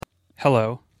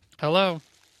Hello. Hello.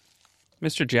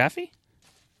 Mr. Jaffe?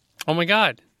 Oh my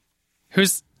God.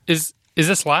 Is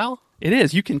this Lyle? It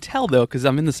is. You can tell, though, because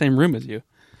I'm in the same room as you.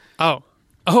 Oh,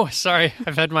 sorry.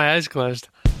 I've had my eyes closed.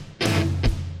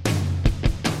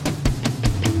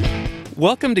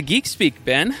 Welcome to Geek Speak,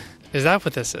 Ben. Is that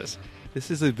what this is? This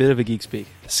is a bit of a Geek Speak.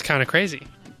 This is kind of crazy.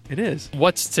 It is.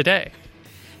 What's today?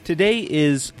 Today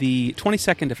is the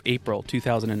 22nd of April,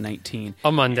 2019.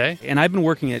 A Monday. And I've been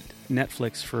working at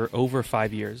Netflix for over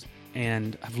 5 years,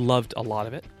 and I've loved a lot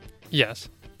of it. Yes.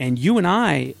 And you and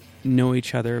I know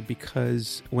each other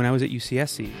because when I was at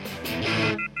UCSC...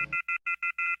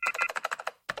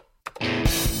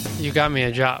 You got me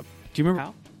a job. Do you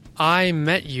remember how? I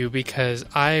met you because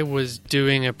I was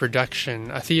doing a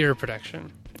theater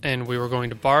production, and we were going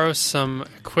to borrow some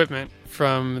equipment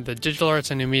from the Digital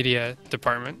Arts and New Media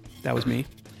department. That was me.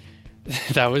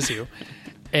 That was you.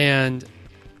 And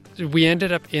we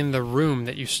ended up in the room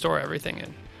that you store everything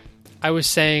in. I was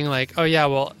saying like, oh yeah,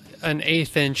 well, an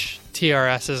 1/8 inch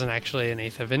TRS isn't actually an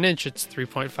 1/8 of an inch, it's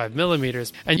 3.5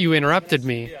 millimeters. And you interrupted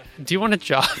me. Do you want a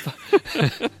job?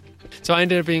 So I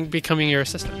ended up becoming your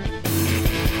assistant.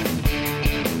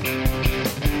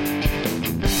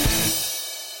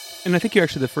 And I think you're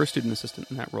actually the first student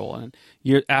assistant in that role. And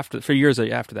years after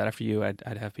that, after you,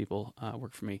 I'd have people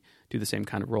work for me, do the same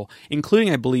kind of role,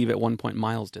 including, I believe, at one point,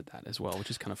 Miles did that as well,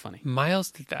 which is kind of funny. Miles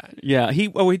did that? Yeah, he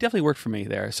definitely worked for me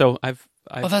there. So I've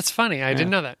oh, that's funny. I didn't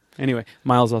know that. Anyway,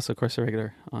 Miles also, of course, a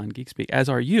regular on Geek Speak, as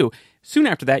are you. Soon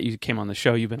after that, you came on the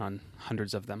show. You've been on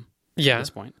hundreds of them at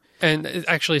this point. And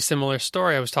actually, similar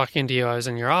story. I was talking to you. I was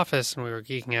in your office, and we were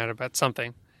geeking out about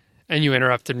something. And you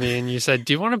interrupted me, and you said,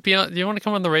 "Do you want to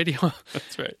come on the radio?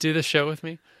 That's right. Do the show with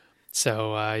me?"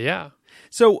 So, yeah.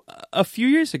 So a few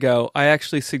years ago, I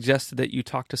actually suggested that you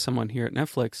talk to someone here at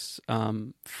Netflix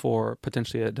for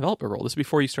potentially a developer role. This is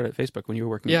before you started at Facebook, when you were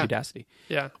working at Udacity.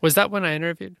 Yeah. Was that when I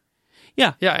interviewed?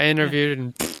 Yeah. Yeah, I interviewed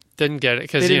and didn't get it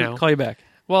because they didn't call you back.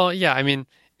 Well, yeah. I mean,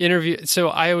 interview. So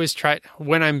I always try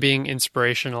when I'm being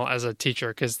inspirational as a teacher,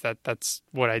 because that's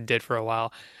what I did for a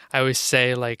while. I always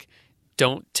say like,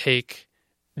 don't take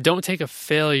a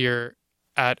failure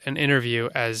at an interview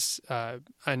as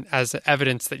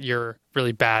evidence that you're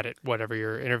really bad at whatever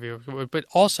you're interviewing. But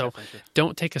also,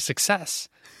 don't take a success.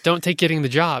 Don't take getting the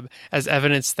job as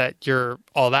evidence that you're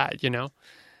all that. You know?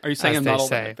 Are you saying I'm not all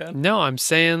that bad? No, I'm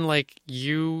saying like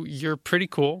you're pretty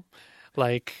cool.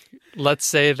 Like, let's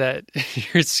say that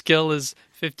your skill is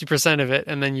 50% of it,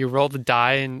 and then you roll the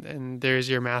die, and there's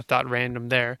your math.random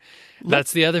there.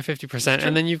 That's the other 50%,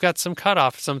 and then you've got some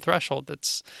cutoff, some threshold.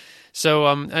 That's so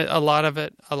a lot of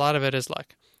it is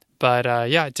luck. But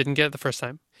yeah, I didn't get it the first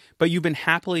time. But you've been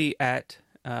happily at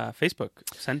Facebook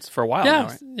since for a while now,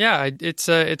 right? Yeah, it's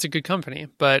a good company.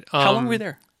 But how long were you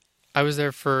there? I was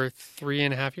there for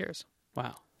 3.5 years.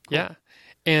 Wow. Cool. Yeah.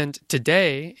 And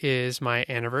today is my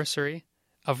anniversary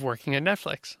of working at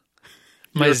Netflix.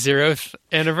 My 0th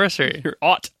anniversary. Your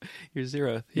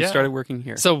 0th. You started working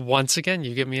here. So once again,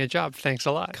 you give me a job. Thanks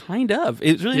a lot. Kind of.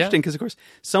 It's really interesting because, of course,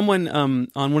 someone on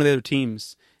one of the other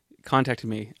teams contacted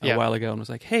me a while ago and was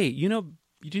like, hey, do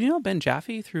you know Ben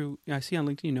Jaffe through, I see on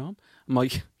LinkedIn, you know him? I'm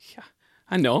like, yeah,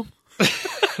 I know him.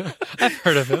 I've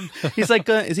heard of him. He's like,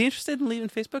 is he interested in leaving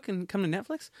Facebook and coming to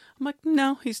Netflix? I'm like,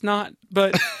 no, he's not.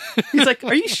 But he's like,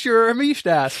 are you sure? Maybe you should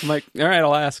ask. I'm like, all right,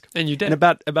 I'll ask. And you did. And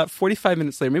about 45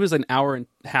 minutes later, maybe it was an hour and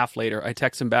a half later, I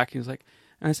text him back. And he was like,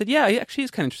 and I said, yeah, he actually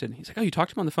is kind of interested. And he's like, oh, you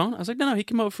talked to him on the phone? I was like, no, he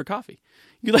came over for coffee.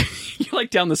 You're like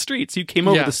down the street. So you came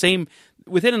over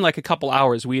within like a couple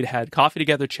hours, we had coffee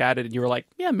together, chatted, and you were like,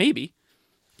 yeah, maybe.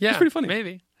 Yeah, it's pretty funny.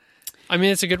 Maybe. I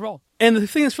mean, it's a good role. And the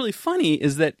thing that's really funny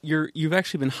is that you've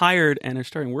actually been hired and are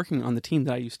starting working on the team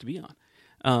that I used to be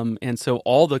on. And so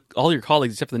all your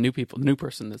colleagues, except for the new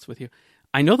person that's with you,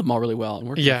 I know them all really well and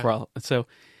worked with them for a while. So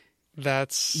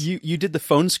that's you did the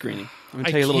phone screening. I'm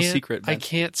gonna tell you a little secret. I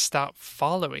can't stop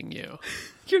following you.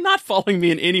 You're not following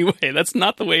me in any way. That's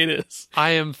not the way it is.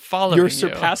 I am following you. You're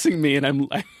surpassing me, and I'm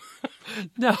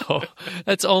no,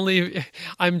 that's only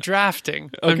I'm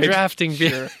drafting. Okay, I'm drafting.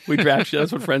 Sure. We draft you.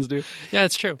 That's what friends do. Yeah,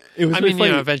 it's true. It was really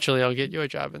funny. Eventually I'll get you a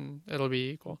job and it'll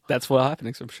be equal. That's what'll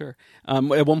happen, I'm sure.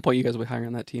 At one point, you guys will be hiring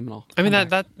on that team and all. I mean,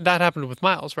 that happened with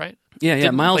Miles, right?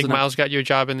 Yeah. Miles got you a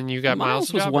job and then you got Miles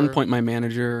a job? Was at one point my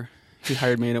manager. He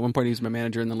hired me, and at one point he was my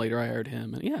manager, and then later I hired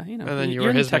him. And yeah, and then you're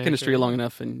in the tech manager. industry long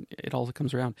enough, and it all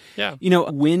comes around. Yeah.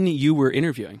 When you were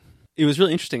interviewing, it was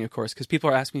really interesting, of course, because people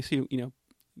are asking me,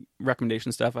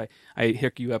 recommendation stuff. I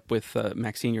hook you up with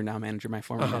Maxine, your now manager, my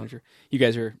former manager. You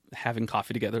guys are having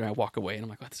coffee together, and I walk away, and I'm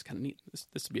like, oh, this is kind of neat. This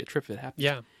would be a trip if it happens.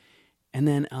 Yeah. And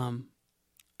then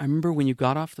I remember when you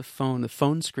got off the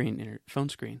phone screen,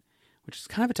 which which is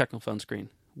kind of a technical phone screen,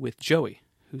 with Joey,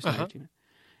 who's on your team.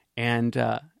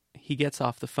 And he gets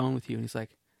off the phone with you, and he's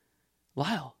like,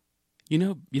 Lyle, you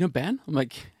know Ben? I'm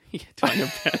like, yeah, do I know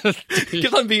Ben?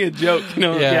 Because I'm being a joke,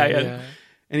 Yeah.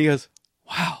 And he goes,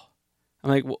 wow. I'm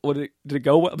like, what did it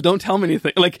go well? Don't tell me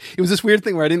anything. Like, it was this weird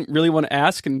thing where I didn't really want to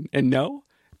ask and know,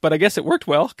 but I guess it worked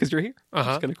well because you're here.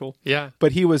 It's kind of cool. Yeah.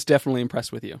 But he was definitely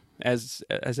impressed with you, as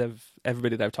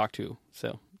everybody that I've talked to.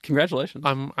 So congratulations.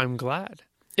 I'm glad.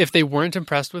 If they weren't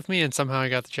impressed with me and somehow I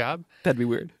got the job, that'd be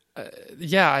weird.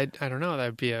 I don't know. That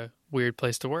would be a weird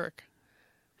place to work.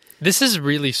 This is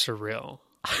really surreal.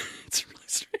 It's really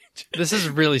strange. This is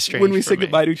really strange. When we said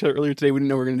goodbye to each other earlier today, we didn't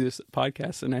know we were going to do this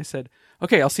podcast, and I said,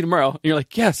 "Okay, I'll see you tomorrow." And you're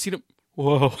like, "Yeah, see you."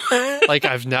 Whoa! Like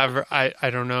I've never. I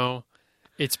don't know.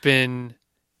 It's been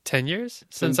 10 years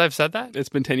since I've said that. It's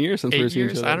been 10 years since we were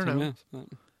seeing each other. I don't know.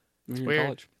 It's weird.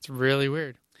 College. It's really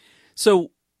weird.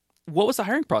 So, what was the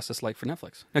hiring process like for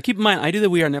Netflix? Now, keep in mind, I do the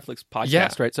We Are Netflix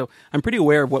podcast, right? So I'm pretty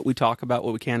aware of what we talk about,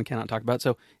 what we can and cannot talk about.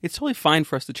 So it's totally fine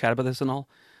for us to chat about this, and I'll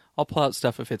pull out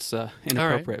stuff if it's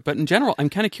inappropriate. Right. But in general, I'm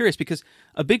kind of curious because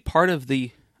a big part of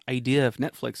the idea of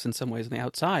Netflix, in some ways, on the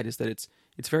outside, is that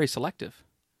it's very selective.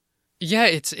 Yeah,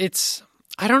 it's.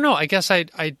 I don't know. I guess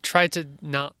I tried to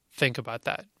not think about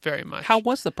that very much. How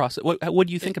was the process? What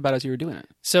do you think about as you were doing it?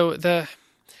 So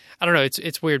I don't know.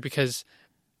 It's weird because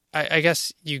I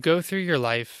guess you go through your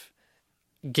life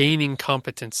gaining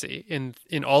competency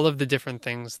in all of the different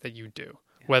things that you do,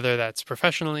 whether that's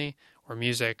professionally or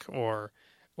music or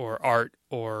art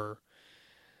or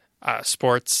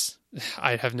sports.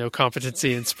 I have no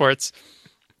competency in sports,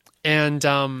 and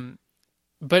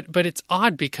but it's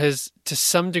odd because to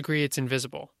some degree it's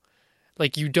invisible.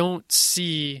 Like you don't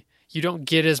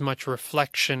get as much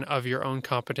reflection of your own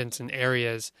competence in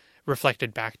areas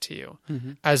reflected back to you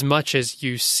as much as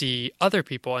you see other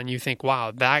people and you think, wow,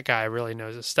 that guy really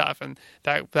knows his stuff and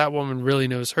that woman really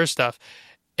knows her stuff.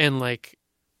 And like,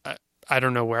 I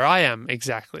don't know where I am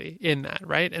exactly in that.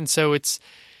 Right. And so it's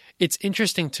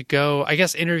interesting to go, I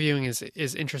guess interviewing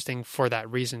is interesting for that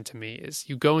reason to me, is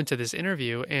you go into this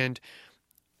interview and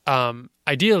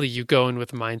ideally you go in with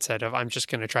the mindset of, I'm just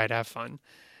going to try to have fun.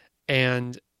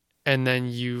 And then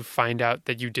you find out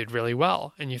that you did really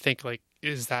well. And you think like,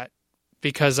 is that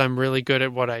because I'm really good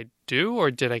at what I do,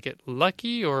 or did I get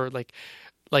lucky, or like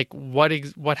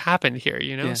what happened here,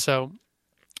 you know? Yeah. So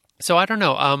I don't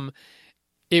know.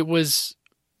 It was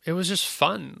just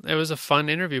fun. It was a fun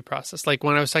interview process. Like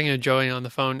when I was talking to Joey on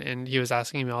the phone and he was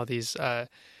asking me all these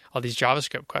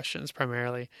JavaScript questions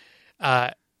primarily,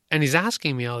 and he's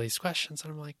asking me all these questions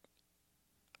and I'm like,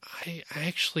 I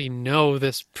actually know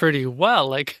this pretty well.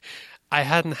 Like I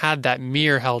hadn't had that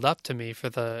mirror held up to me for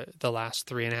the last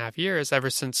 3.5 years, ever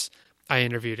since I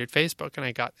interviewed at Facebook and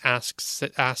I got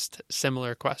asked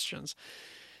similar questions.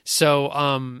 So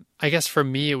I guess for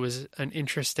me, it was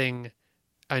the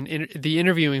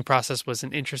interviewing process was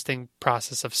an interesting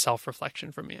process of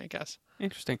self-reflection for me, I guess.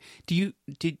 Interesting.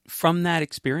 From that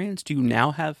experience, do you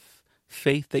now have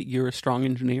faith that you're a strong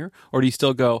engineer, or do you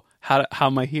still go, how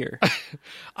am I here?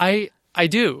 I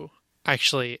do,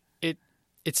 actually.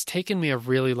 It's taken me a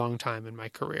really long time in my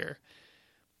career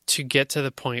to get to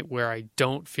the point where I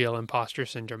don't feel imposter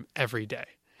syndrome every day.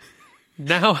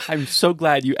 Now I'm so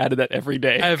glad you added that every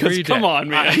day. Every day. Come on,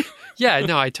 man.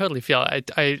 I totally feel it.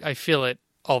 I feel it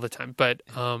all the time. But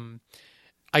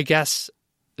I guess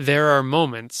there are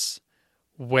moments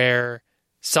where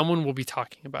someone will be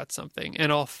talking about something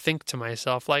and I'll think to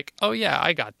myself like, oh yeah,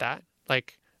 I got that.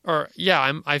 Like, or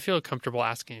yeah, I feel comfortable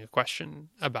asking a question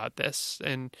about this,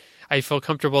 and I feel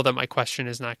comfortable that my question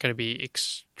is not going to be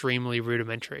extremely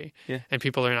rudimentary, and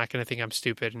people are not going to think I'm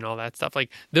stupid and all that stuff.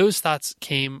 Like those thoughts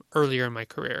came earlier in my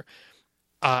career.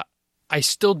 I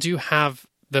still do have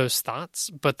those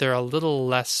thoughts, but they're a little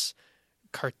less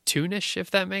cartoonish, if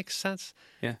that makes sense.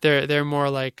 Yeah, they're more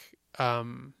like,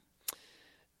 I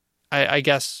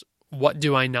guess, what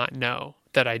do I not know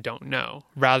that I don't know,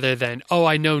 rather than, oh,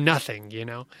 I know nothing, you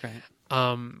know? Right.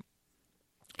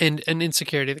 And an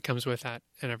insecurity that comes with that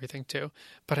and everything too.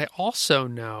 But I also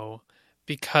know,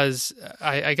 because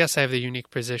I guess I have the unique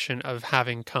position of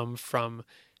having come from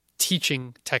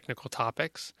teaching technical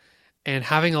topics and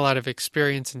having a lot of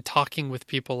experience in talking with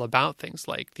people about things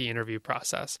like the interview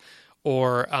process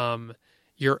or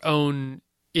your own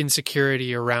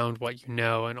insecurity around what you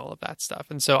know and all of that stuff.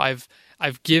 And so I've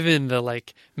given the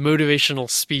like motivational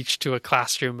speech to a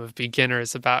classroom of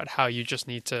beginners about how you just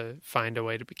need to find a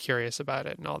way to be curious about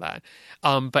it and all that.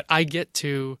 But I get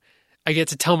to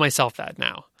tell myself that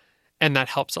now, and that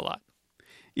helps a lot.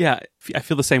 Yeah, I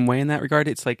feel the same way in that regard.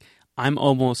 It's like I'm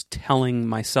almost telling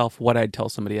myself what I'd tell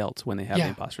somebody else when they have the Yeah.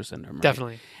 imposter syndrome. Right?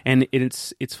 Definitely. And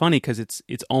it's funny because it's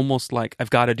almost like I've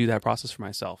got to do that process for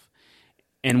myself.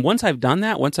 And once I've done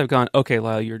that, once I've gone, okay,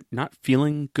 Lyle, you're not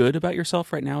feeling good about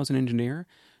yourself right now as an engineer,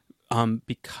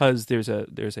 because there's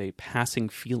a passing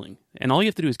feeling, and all you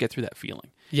have to do is get through that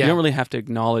feeling. Yeah. You don't really have to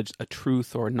acknowledge a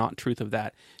truth or not truth of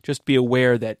that. Just be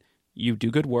aware that you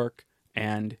do good work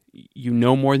and you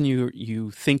know more than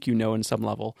you think you know in some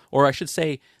level. Or I should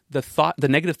say, the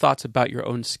negative thoughts about your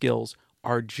own skills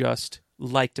are just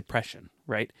like depression,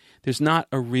 right? There's not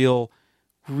a real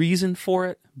reason for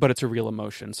it, but it's a real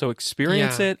emotion. So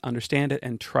experience it, understand it,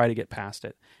 and try to get past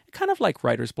it. Kind of like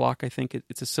writer's block, I think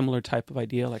it's a similar type of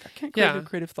idea. Like, I can't create a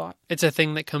creative thought. It's a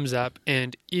thing that comes up,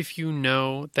 and if you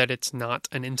know that it's not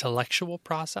an intellectual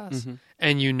process,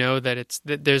 and you know that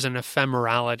there's an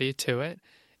ephemerality to it,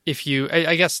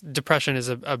 I guess depression is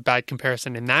a bad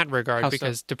comparison in that regard,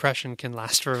 because depression can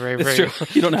last for a very, That's very true.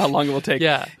 You don't know how long it will take.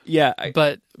 Yeah.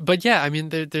 But yeah, I mean,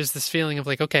 there's this feeling of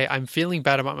like, okay, I'm feeling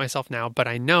bad about myself now, but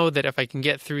I know that if I can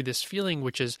get through this feeling,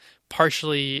 which is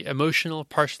partially emotional,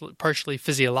 partially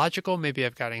physiological, maybe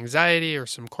I've got anxiety or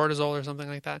some cortisol or something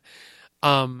like that.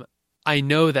 I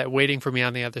know that waiting for me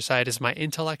on the other side is my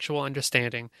intellectual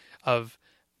understanding of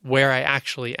where I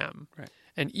actually am. Right.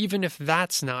 And even if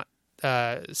that's not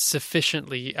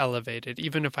sufficiently elevated,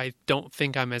 even if I don't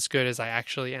think I'm as good as I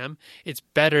actually am, it's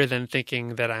better than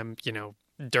thinking that I'm,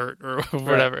 dirt or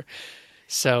whatever. Right.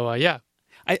 So, yeah.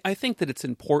 I think that it's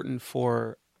important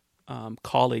for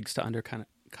colleagues to kind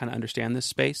of understand this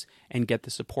space and get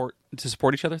the support to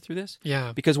support each other through this.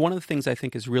 Yeah. Because one of the things I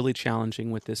think is really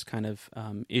challenging with this kind of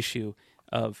issue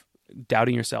of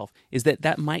doubting yourself is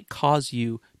that might cause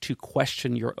you to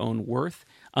question your own worth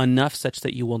enough such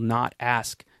that you will not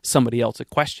ask somebody else a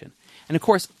question. And of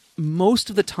course, most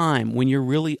of the time when you're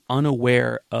really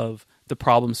unaware of the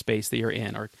problem space that you're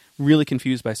in or really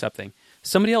confused by something,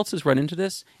 somebody else has run into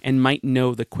this and might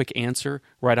know the quick answer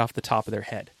right off the top of their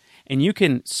head. And you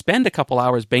can spend a couple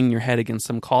hours banging your head against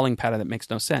some calling pattern that makes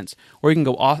no sense. Or you can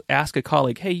go ask a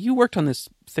colleague, hey, you worked on this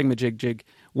thingamajig.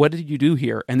 What did you do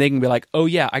here? And they can be like, oh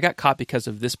yeah, I got caught because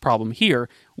of this problem here,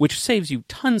 which saves you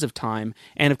tons of time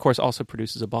and of course also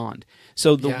produces a bond.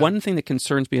 So the one thing that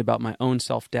concerns me about my own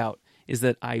self-doubt is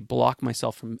that I block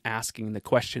myself from asking the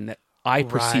question that I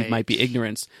perceive might be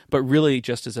ignorance, but really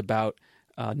just is about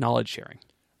knowledge sharing.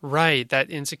 Right. That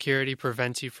insecurity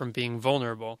prevents you from being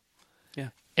vulnerable. Yeah.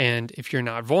 And if you're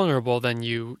not vulnerable, then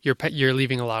you're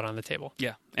leaving a lot on the table.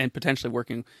 Yeah. And potentially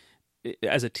working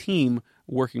as a team,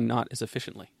 working not as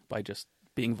efficiently by just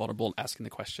being vulnerable and asking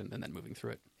the question and then moving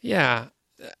through it. Yeah.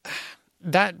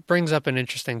 That brings up an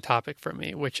interesting topic for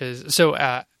me, which is, so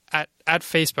at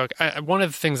Facebook, one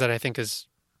of the things that I think is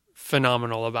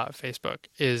phenomenal about Facebook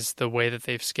is the way that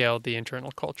they've scaled the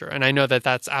internal culture. And I know that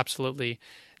that's absolutely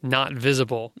not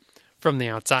visible from the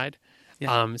outside.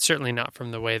 Yeah. Certainly not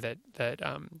from the way that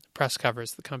press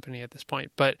covers the company at this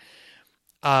point. But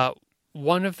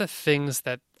one of the things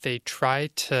that they try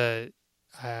to,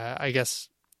 I guess,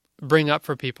 bring up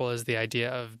for people is the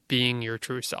idea of being your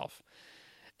true self.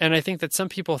 And I think that some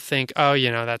people think, oh,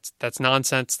 that's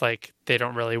nonsense. Like, they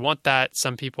don't really want that.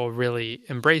 Some people really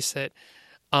embrace it.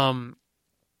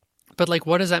 But like,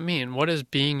 what does that mean? What does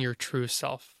being your true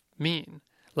self mean?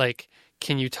 Like,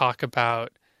 can you talk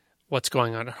about what's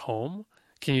going on at home?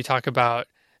 Can you talk about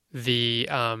the,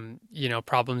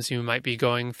 problems you might be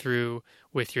going through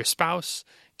with your spouse?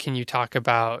 Can you talk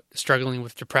about struggling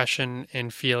with depression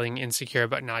and feeling insecure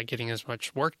about not getting as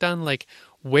much work done? Like,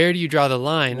 where do you draw the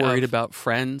line? Worried about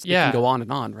friends? Yeah. It can go on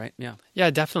and on, right? Yeah. Yeah,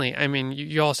 definitely. I mean,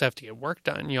 you also have to get work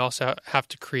done. You also have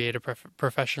to create a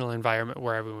professional environment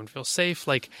where everyone feels safe.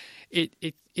 Like,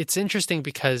 it's interesting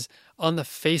because on the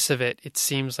face of it, it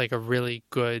seems like a really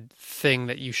good thing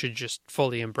that you should just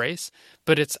fully embrace.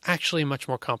 But it's actually much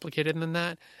more complicated than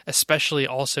that, especially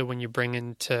also when you bring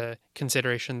into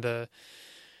consideration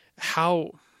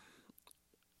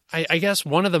I guess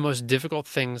one of the most difficult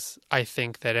things I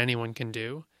think that anyone can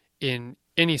do in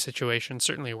any situation,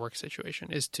 certainly a work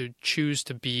situation, is to choose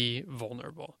to be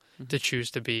vulnerable, to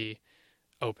choose to be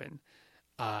open.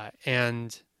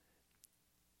 And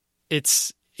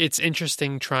it's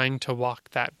interesting trying to walk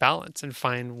that balance and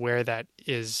find where that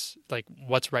is, like,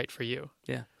 what's right for you.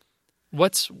 Yeah.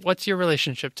 What's your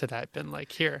relationship to that been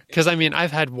like here? Because I mean,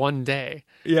 I've had one day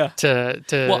to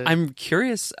well, I'm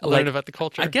curious, learn about the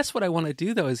culture. I guess what I want to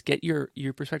do though is get your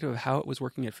perspective of how it was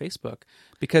working at Facebook,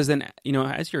 because then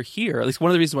as you're here, at least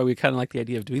one of the reasons why we kind of like the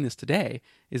idea of doing this today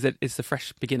is that it's the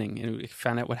fresh beginning and we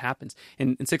found out what happens.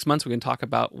 In 6 months, we can talk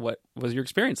about what was your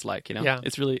experience like.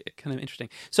 It's really kind of interesting.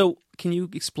 So, can you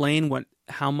explain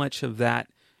how much of that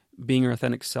being your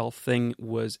authentic self thing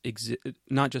was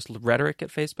not just rhetoric at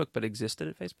Facebook, but existed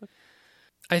at Facebook?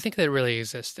 I think that really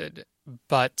existed,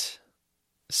 but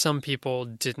some people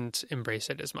didn't embrace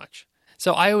it as much.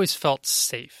 So I always felt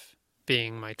safe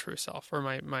being my true self or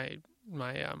my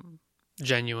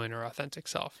genuine or authentic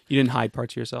self. You didn't hide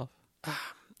parts of yourself?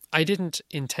 I didn't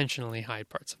intentionally hide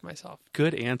parts of myself.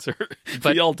 Good answer.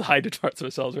 But we all hide parts of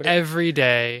ourselves, right? Every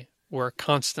day, we're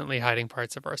constantly hiding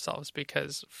parts of ourselves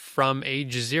because from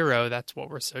age 0, that's what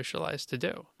we're socialized to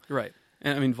do. Right.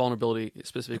 And I mean, vulnerability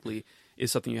specifically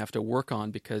is something you have to work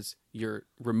on because you're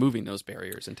removing those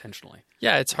barriers intentionally.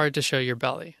 Yeah, it's hard to show your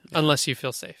belly unless you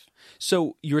feel safe.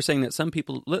 So you were saying that some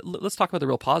people, let's talk about the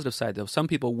real positive side though. Some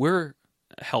people were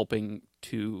helping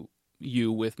to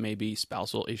you with maybe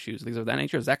spousal issues, things of that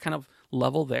nature. Is that kind of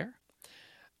level there?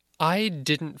 I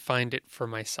didn't find it for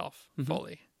myself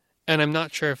fully. And I'm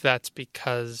not sure if that's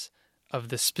because of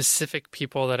the specific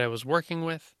people that I was working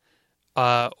with,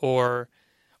 or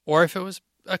if it was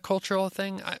a cultural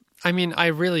thing. I mean, I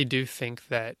really do think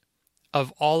that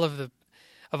of all of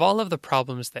the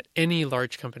problems that any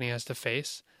large company has to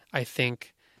face, I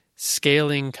think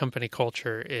scaling company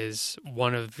culture is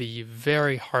one of the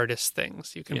very hardest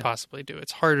things you can possibly do.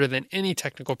 It's harder than any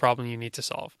technical problem you need to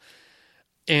solve.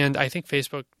 And I think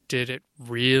Facebook did it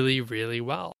really, really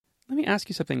well. Let me ask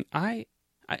you something. I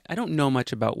don't know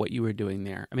much about what you were doing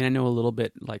there. I mean, I know a little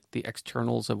bit like the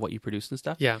externals of what you produced and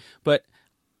stuff. Yeah. But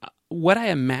what I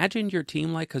imagined your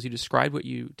team like, because you described what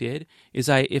you did, is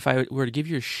if I were to give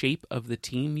you a shape of the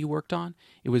team you worked on,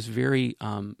 it was very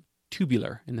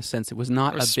tubular in the sense it was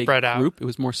not a big group. It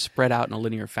was more spread out in a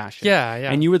linear fashion. Yeah.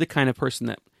 And you were the kind of person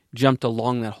that jumped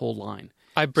along that whole line.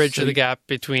 I bridged the gap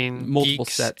between multiple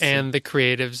geeks sets and the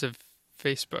creatives of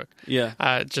Facebook.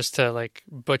 Yeah. Just to like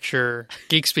butcher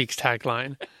Geek Speak's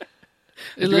tagline.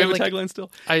 Do we have a tagline still?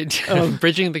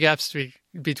 Bridging the gaps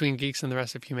between geeks and the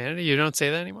rest of humanity. You don't say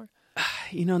that anymore?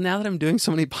 You know, now that I'm doing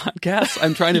so many podcasts,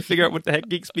 I'm trying to figure out what the heck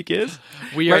Geek Speak is.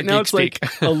 Right now, Geek it's Speak.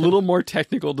 like a little more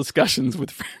technical discussions with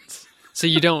friends. So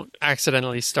you don't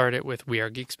accidentally start it with "We are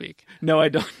Geek Speak"? No, I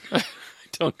don't. I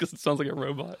don't, because it sounds like a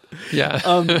robot. Yeah.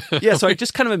 So I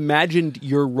just kind of imagined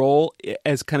your role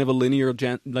as kind of a linear,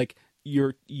 like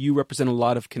you represent a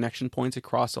lot of connection points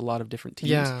across a lot of different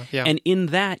teams. Yeah. And in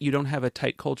that, you don't have a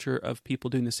tight culture of people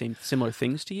doing the similar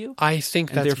things to you. I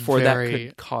think that's therefore that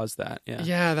could cause that.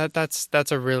 Yeah.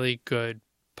 That's a really good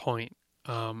point.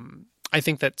 I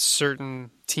think that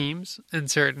certain teams in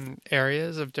certain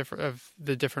areas of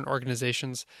the different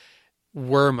organizations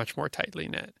were much more tightly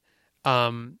knit.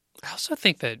 I also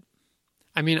think that,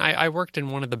 I mean, I worked in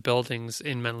one of the buildings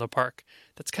in Menlo Park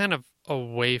that's kind of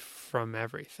away from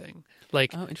everything.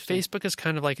 Like, Facebook is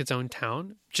kind of like its own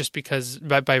town, just because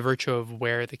by virtue of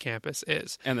where the campus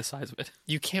is. And the size of it.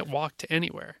 You can't walk to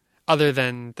anywhere other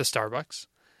than the Starbucks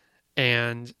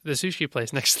and the sushi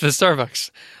place next to the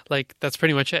Starbucks. Like, that's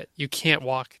pretty much it. You can't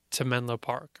walk to Menlo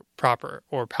Park proper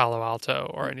or Palo Alto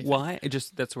or anything. Why?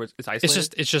 That's where it's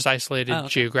isolated? It's just isolated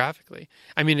geographically.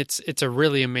 I mean, it's a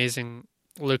really amazing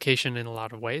location in a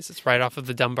lot of ways. It's right off of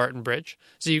the Dumbarton Bridge.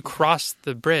 So you cross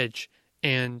the bridge,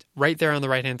 and right there on the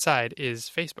right-hand side is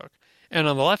Facebook. And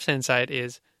on the left-hand side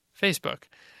is Facebook.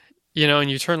 You know, and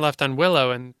you turn left on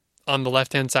Willow, and on the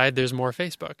left-hand side, there's more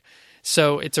Facebook.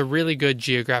 So it's a really good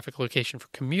geographic location for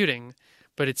commuting,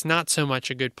 but it's not so much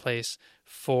a good place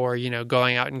for, you know,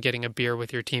 going out and getting a beer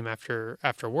with your team after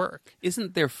work.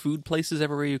 Isn't there food places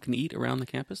everywhere you can eat around the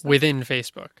campus? Within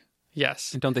Facebook,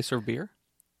 yes. And don't they serve beer?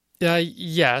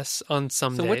 Yes, on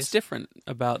some days. So what's different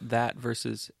about that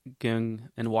versus going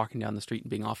and walking down the street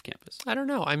and being off campus? I don't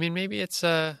know. I mean, maybe it's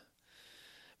that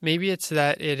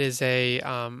it is a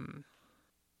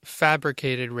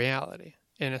fabricated reality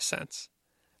in a sense.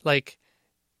 Like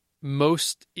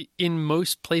in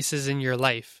most places in your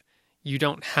life, you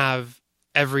don't have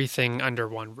everything under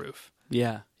one roof.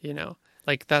 Yeah. You know?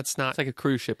 Like that's not. It's like a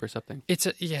cruise ship or something. It's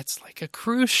like a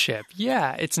cruise ship.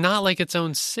 Yeah, it's not like its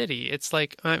own city. It's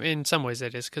like in some ways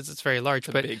it is because it's very large.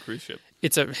 It's a big cruise ship.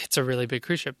 It's a really big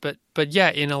cruise ship. But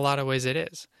yeah, in a lot of ways it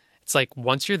is. It's like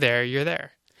once you're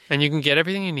there, and you can get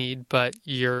everything you need. But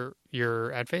you're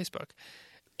at Facebook,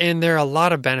 and there are a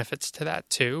lot of benefits to that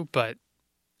too. But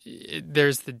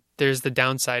there's the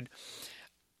downside.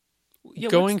 Yeah,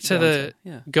 going to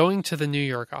the New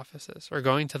York offices or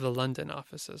going to the London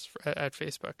offices at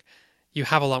Facebook, you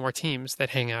have a lot more teams that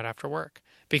hang out after work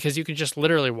because you can just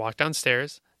literally walk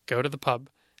downstairs, go to the pub,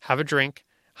 have a drink,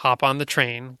 hop on the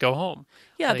train, go home.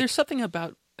 Yeah, there's something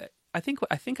about. I think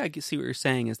I see what you're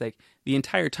saying is like the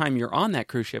entire time you're on that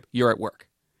cruise ship, you're at work.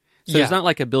 So there's not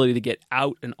like ability to get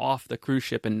out and off the cruise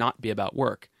ship and not be about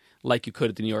work. like you could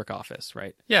at the New York office,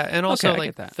 right? Yeah, and also Okay, I like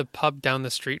get that. the pub down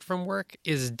the street from work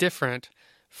is different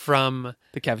from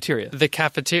The cafeteria.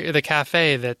 the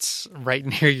cafe that's right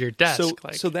near your desk.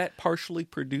 So that partially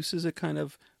produces a kind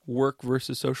of work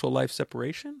versus social life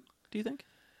separation, do you think?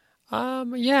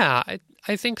 Yeah,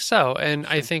 I think so. And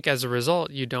I think as a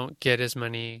result, you don't get as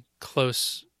many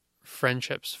close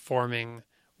friendships forming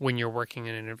when you're working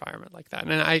in an environment like that.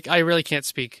 And I really can't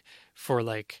speak for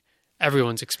like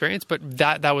everyone's experience, but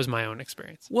that was my own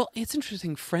experience. Well, it's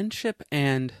interesting. Friendship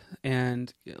and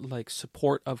like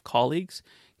support of colleagues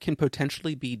can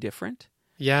potentially be different.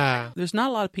 Yeah. There's not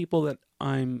a lot of people that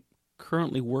I'm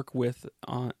currently work with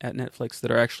at Netflix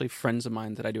that are actually friends of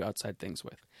mine that I do outside things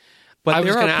with. But I was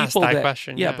there going are to ask people that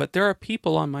question. Yeah, but there are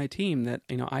people on my team that,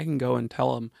 I can go and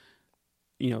tell them,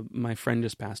 my friend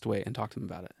just passed away and talk to them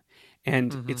about it.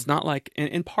 And it's not like,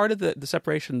 and part of the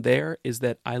separation there is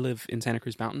that I live in Santa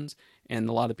Cruz Mountains and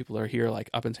a lot of people are here like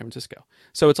up in San Francisco.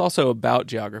 So it's also about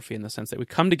geography in the sense that we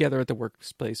come together at the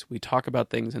workplace, we talk about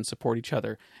things and support each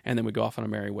other, and then we go off on our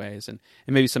merry ways. And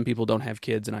maybe some people don't have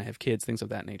kids and I have kids, things of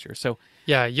that nature. So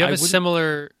yeah, you have a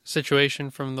similar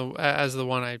situation as the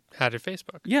one I had at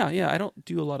Facebook. Yeah, I don't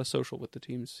do a lot of social with the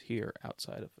teams here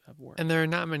outside of work. And there are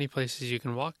not many places you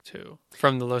can walk to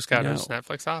from the Los Gatos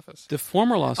Netflix office. The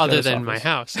former Los Gatos other than office, my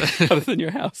house. Other than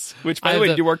your house. Which, by the way,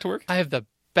 did you work to work? I have the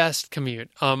best commute.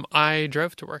 I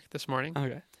drove to work this morning.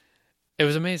 Okay. It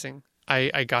was amazing.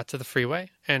 I got to the freeway,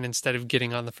 and instead of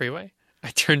getting on the freeway,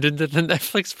 I turned into the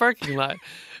Netflix parking lot.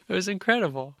 It was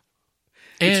incredible.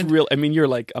 It's real. I mean, you're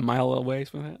like a mile away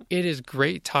from that. It is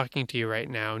great talking to you right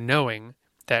now, knowing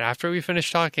that after we finish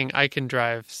talking, I can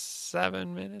drive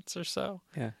 7 minutes or so.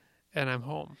 Yeah. And I'm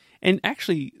home. And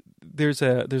actually, there's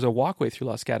a walkway through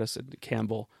Los Gatos and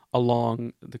Campbell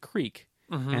along the creek,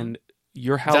 and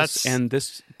your house and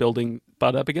this building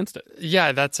butt up against it.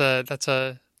 Yeah, that's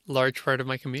a large part of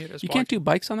my commute. You can't do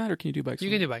bikes on that, or can you do bikes? You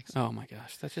can do bikes. Oh my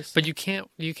gosh, that's just. But you can't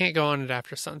go on it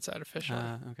after sunset officially.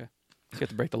 Okay, you have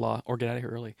to break the law or get out of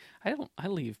here early. I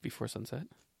leave before sunset.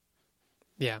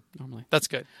 Yeah, normally that's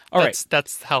good. All right,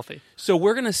 that's healthy. So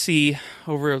we're gonna see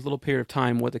over a little period of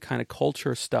time what the kind of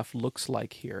culture stuff looks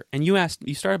like here. And you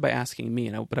started by asking me,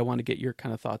 but I want to get your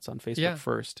kind of thoughts on Facebook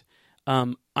first.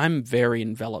 I'm very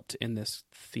enveloped in this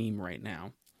theme right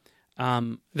now.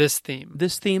 This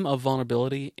theme of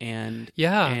vulnerability and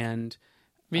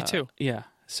me too. Yeah.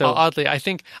 So oddly, I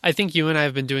think you and I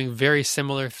have been doing very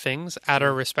similar things at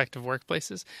our respective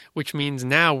workplaces, which means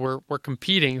now we're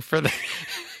competing for the.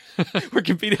 We're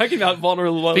competing out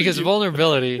vulnerability because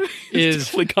vulnerability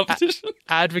is competition.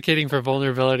 Advocating for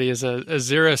vulnerability is a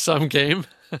 0-sum game.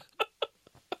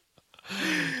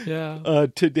 Yeah.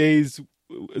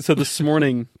 This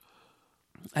morning,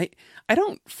 I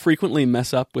don't frequently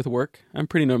mess up with work. I'm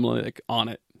pretty normally like on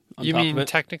it. You mean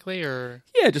technically, or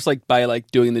yeah, just like by like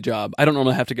doing the job. I don't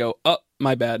normally have to go, oh,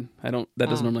 my bad. That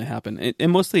doesn't normally happen.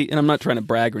 And mostly, and I'm not trying to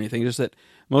brag or anything. It's just that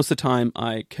most of the time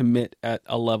I commit at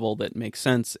a level that makes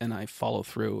sense and I follow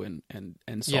through and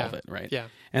solve it, right? Yeah.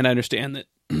 And I understand that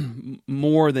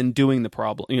more than doing the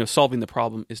problem, solving the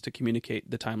problem is to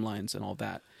communicate the timelines and all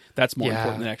that. That's more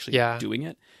important than actually doing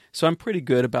it. So I'm pretty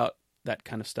good about that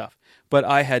kind of stuff. But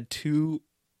I had 2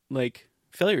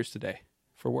 failures today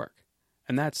for work.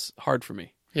 And that's hard for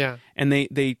me. Yeah. And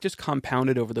they just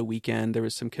compounded over the weekend. There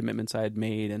was some commitments I had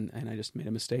made, and I just made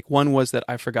a mistake. One was that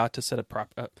I forgot to set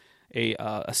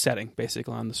a setting,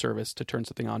 basically, on the service to turn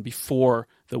something on before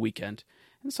the weekend.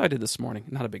 And so I did this morning.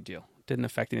 Not a big deal. Didn't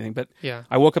affect anything. But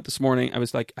I woke up this morning. I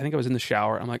was like, I think I was in the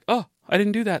shower. I'm like, oh, I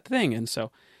didn't do that thing. And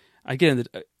so I get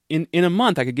in a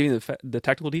month, I could give you the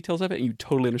technical details of it, and you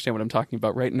totally understand what I'm talking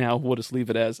about. Right now, we'll just leave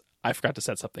it as I forgot to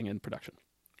set something in production.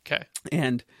 Okay.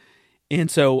 And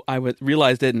so I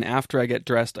realized it, and after I get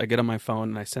dressed, I get on my phone,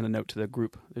 and I send a note to the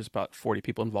group. There's about 40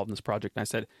 people involved in this project, and I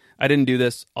said, I didn't do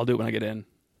this. I'll do it when I get in.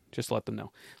 Just to let them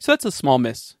know. So that's a small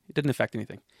miss. It didn't affect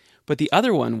anything. But the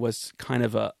other one was kind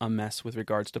of a mess with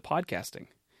regards to podcasting.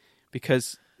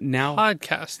 Because now...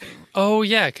 Podcasting. Oh,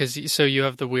 yeah, because so you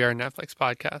have the We Are Netflix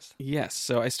podcast. Yes.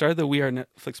 So I started the We Are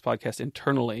Netflix podcast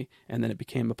internally, and then it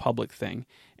became a public thing.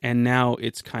 And now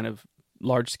it's kind of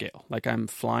large scale. Like I'm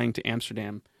flying to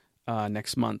Amsterdam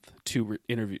next month to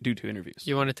do 2 interviews.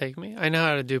 You want to take me? I know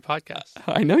how to do podcasts.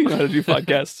 I know you know how to do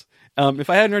podcasts. If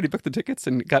I hadn't already booked the tickets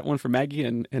and got one for Maggie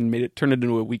and turned it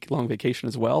into a week-long vacation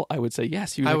as well, I would say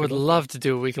yes. I would love to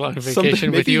do a week-long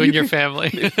vacation with you and your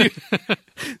family.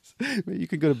 Maybe you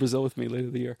could go to Brazil with me later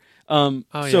in the year. I'm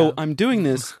doing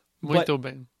this. Muito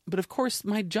bem. But of course,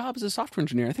 my job is a software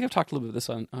engineer. I think I've talked a little bit of this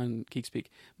on Geek Speak.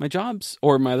 My job's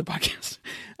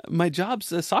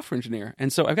a software engineer.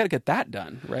 And so I've got to get that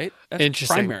done, right? That's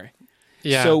interesting. Primary.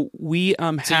 Yeah. So we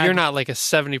So you're not like a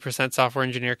 70% software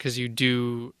engineer because you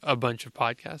do a bunch of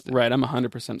podcasting. Right, I'm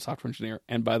 100% software engineer,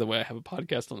 and by the way, I have a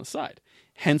podcast on the side.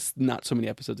 Hence, not so many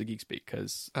episodes of Geek Speak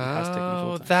because it has taken me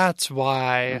full time. That's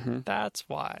why. Mm-hmm. That's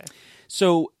why.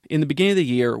 So in the beginning of the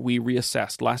year, we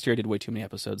reassessed. Last year, I did way too many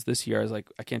episodes. This year, I was like,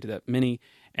 I can't do that many,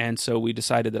 and so we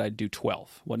decided that I'd do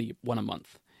 12, one a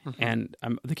month. Mm-hmm. And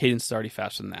the cadence is already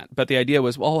faster than that. But the idea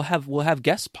was, well, we'll have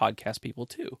guest podcast people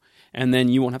too, and then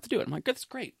you won't have to do it. I'm like, that's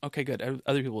great. Okay, good.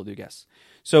 Other people will do guests.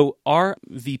 So our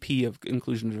VP of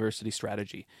Inclusion and Diversity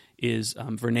Strategy is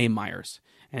Vernee Myers,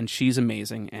 and she's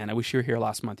amazing. And I wish you were here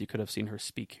last month. You could have seen her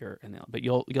speak here, but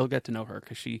you'll get to know her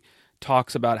because she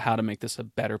talks about how to make this a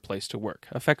better place to work.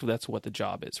 Effectively, that's what the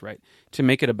job is, right? To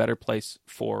make it a better place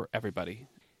for everybody.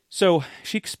 So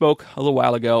she spoke a little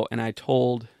while ago, and I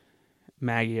told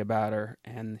Maggie about her,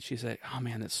 and she said, oh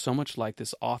man, it's so much like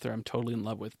this author I'm totally in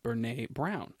love with, Brene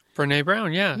Brown. Brene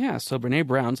Brown, yeah. Yeah, so Brene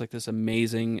Brown's like this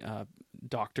amazing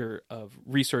doctor of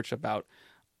research about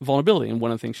vulnerability, and one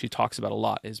of the things she talks about a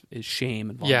lot is shame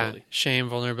and vulnerability. Yeah, shame,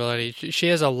 vulnerability. She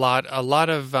has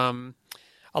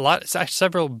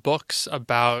several books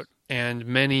about, and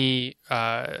many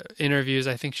interviews.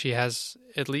 I think she has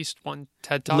at least one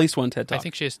TED Talk. At least one TED Talk. I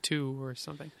think she has 2 or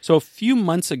something. So a few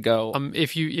months ago,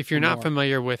 if you're not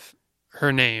familiar with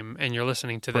her name and you're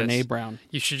listening to this, Brene Brown,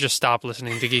 you should just stop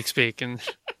listening to Geek Speak and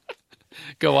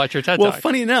go watch her TED Well, Talk.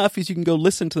 funny enough is you can go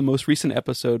listen to the most recent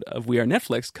episode of We Are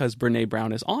Netflix because Brene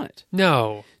Brown is on it.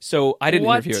 No. So I didn't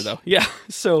What? interview her, though. Yeah.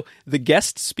 So the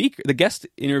guest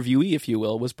interviewee, if you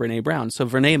will, was Brene Brown. So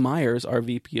Vernee Myers, our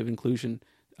VP of Inclusion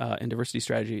and Diversity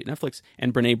Strategy at Netflix,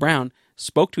 and Brene Brown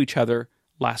spoke to each other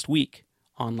last week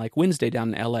on like Wednesday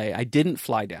down in LA. I didn't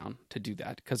fly down to do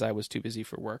that because I was too busy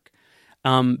for work.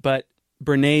 But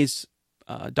Brene's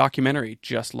documentary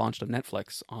just launched on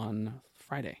Netflix on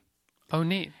Friday. Oh,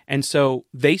 neat. And so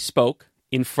they spoke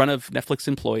in front of Netflix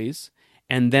employees,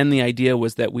 and then the idea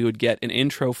was that we would get an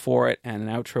intro for it and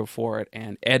an outro for it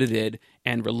and edited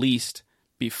and released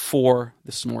before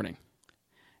this morning.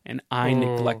 And I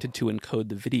neglected to encode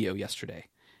the video yesterday.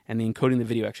 And the encoding the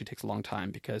video actually takes a long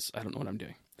time because I don't know what I'm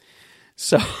doing.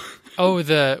 So, with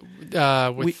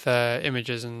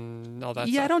images and all that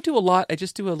stuff. I don't do a lot. I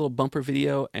just do a little bumper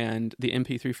video and the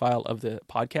MP3 file of the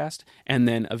podcast, and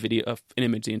then a video of an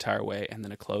image the entire way, and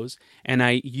then a close. And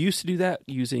I used to do that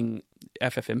using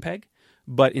FFmpeg,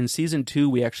 but in season 2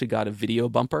 we actually got a video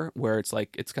bumper where it's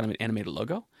kind of an animated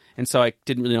logo. And so I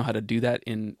didn't really know how to do that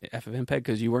in FFmpeg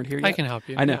because you weren't here yet. I can help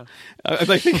you. I know. Yeah.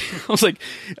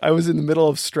 I was in the middle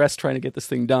of stress trying to get this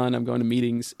thing done. I'm going to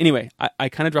meetings. Anyway, I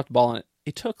kind of dropped the ball on it.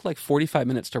 It took like 45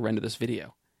 minutes to render this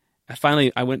video. I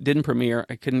did in Premiere.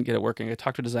 I couldn't get it working. I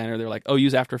talked to a designer. They're like, oh,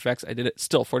 use After Effects. I did it.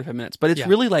 Still 45 minutes. But it's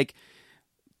really like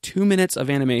 2 minutes of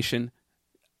animation,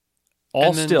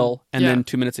 and then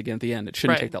 2 minutes again at the end. It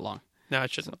shouldn't take that long. No,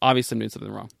 it shouldn't. So obviously, I'm doing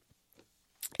something wrong.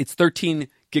 It's 13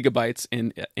 gigabytes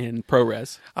in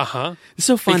ProRes. It's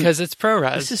so fun because it's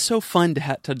ProRes. This is so fun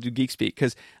to do Geek Speak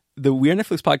because the We Are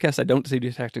Netflix podcast I don't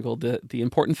do technical. The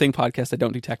Important Thing podcast I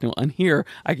don't do technical. And here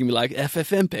I can be like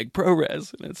FFmpeg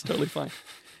ProRes, and it's totally fine.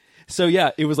 So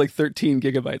yeah, it was like 13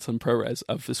 gigabytes on ProRes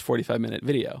of this 45-minute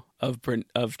video of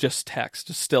just text,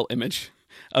 just still image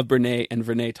of Brene and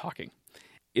Vernee talking.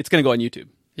 It's going to go on YouTube.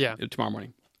 Yeah, tomorrow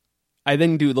morning. I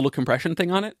then do the little compression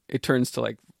thing on it. It turns to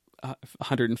like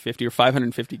 150 or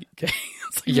 550K.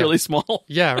 It's like really small.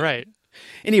 Yeah, right.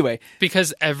 Anyway.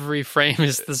 Because every frame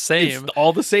is the same. It's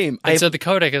all the same. And so the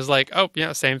codec is like, oh,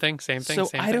 yeah, same thing. So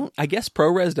I guess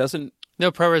ProRes doesn't.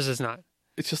 No, ProRes is not.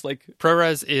 It's just like.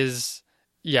 ProRes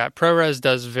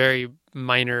does very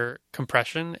minor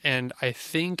compression, and I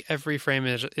think every frame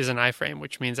is an iframe,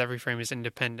 which means every frame is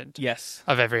independent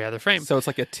of every other frame. So it's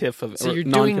like a TIFF of So you're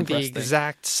doing the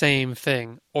exact same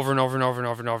thing over and over and over and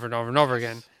over and over and over and over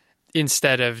again,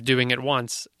 instead of doing it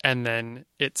once and then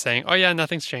it saying, oh yeah,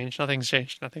 nothing's changed.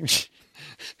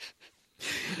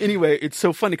 Anyway, it's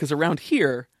so funny because around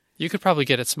here... You could probably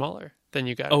get it smaller than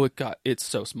you got it. Oh, it's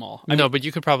so small. But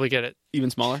you could probably get it... Even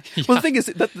smaller? Yeah. Well, the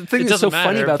thing that's so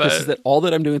funny about this is that all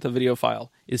that I'm doing with the video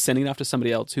file is sending it off to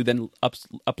somebody else who then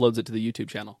uploads it to the YouTube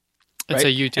channel. Right? And so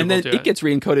YouTube and then will do it gets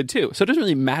re-encoded too. So it doesn't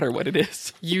really matter what it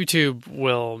is. YouTube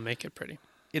will make it pretty.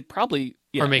 It probably...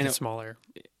 or make it smaller.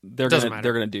 They're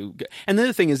gonna do good. And the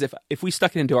other thing is if we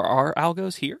stuck it into our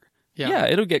algos here,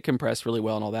 it'll get compressed really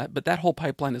well and all that. But that whole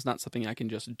pipeline is not something I can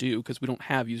just do because we don't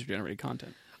have user generated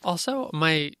content. Also,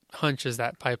 my hunch is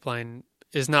that pipeline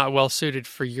is not well suited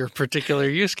for your particular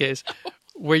use case,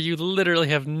 where you literally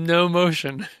have no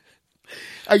motion.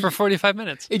 for 45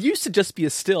 minutes. It used to just be a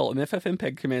still, and the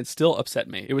FFmpeg command still upset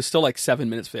me. It was still like 7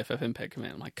 minutes for the FFmpeg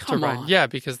command. I'm like, come on. Yeah,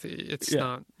 because it's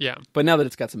not. Yeah. But now that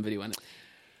it's got some video in it.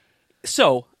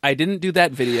 So I didn't do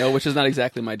that video, which is not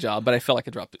exactly my job, but I felt like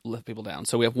I let people down.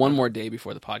 So we have one more day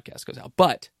before the podcast goes out.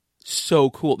 But so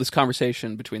cool. This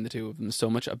conversation between the two of them is so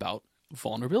much about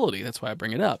vulnerability. That's why I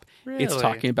bring it up. Really? It's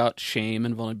talking about shame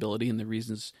and vulnerability and the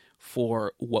reasons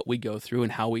for what we go through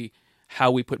and how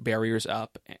we put barriers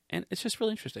up. And it's just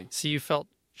really interesting. So you felt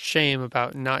shame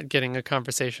about not getting a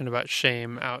conversation about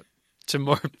shame out to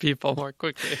more people more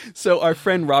quickly. So our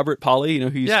friend Robert Polly, who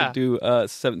used Yeah. to do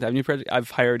Seventh Avenue Project, I've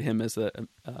hired him as the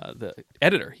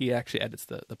editor. He actually edits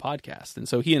the podcast, and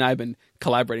so he and I have been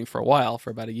collaborating for a while, for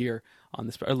about a year on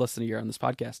this, or less than a year on this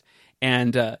podcast.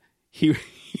 And he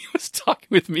was talking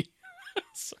with me.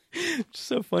 It's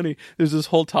so funny. There's this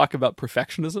whole talk about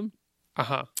perfectionism.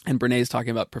 Uh-huh. And Brené's talking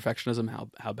about perfectionism,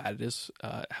 how bad it is,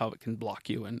 how it can block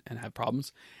you and have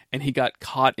problems. And he got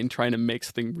caught in trying to make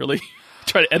something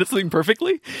try to edit something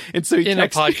perfectly. And so he In a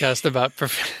texted me- podcast about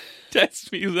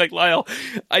texted me. He was like, Lyle,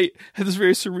 I had this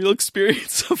very surreal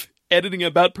experience of editing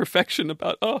about perfection,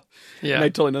 Yeah. And I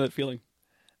totally know that feeling.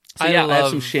 So I have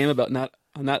some shame about not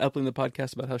uploading the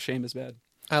podcast about how shame is bad.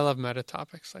 I love meta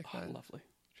topics like Oh, that. lovely.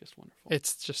 Just wonderful.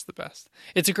 It's just the best.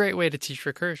 It's a great way to teach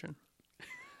recursion.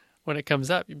 When it comes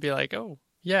up, you'd be like, oh,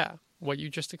 yeah, what you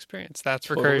just experienced. That's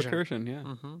Total recursion. recursion, yeah.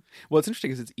 Mm-hmm. Well, it's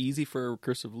interesting because it's easy for a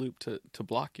recursive loop to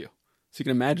block you. So you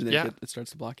can imagine that Yeah. it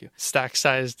starts to block you. Stack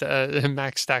sized,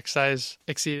 max stack size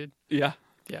exceeded. Yeah.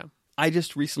 Yeah. I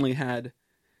just recently had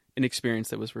an experience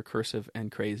that was recursive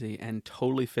and crazy and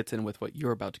totally fits in with what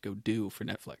you're about to go do for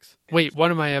Netflix. Wait,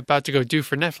 what am I about to go do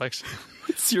for Netflix?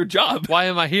 It's your job. Why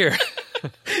am I here?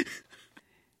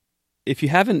 If you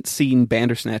haven't seen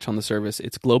Bandersnatch on the service,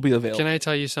 it's globally available. Can I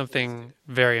tell you something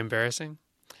very embarrassing?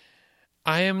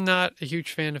 I am not a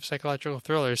huge fan of psychological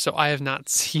thrillers, so I have not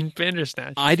seen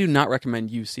Bandersnatch. I do not recommend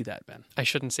you see that, Ben. I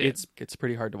shouldn't see it. It's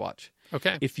pretty hard to watch.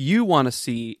 Okay. If you want to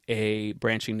see a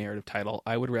branching narrative title,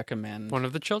 I would recommend One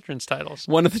of the children's titles.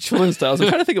 one of the children's titles. I'm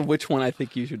trying to think of which one I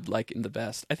think you should like in the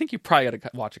best. I think you probably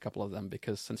got to watch a couple of them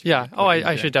because since Yeah. Oh,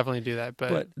 I should definitely do that.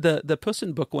 But the Puss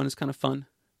in Book one is kind of fun.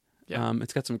 Yeah.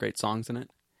 It's got some great songs in it.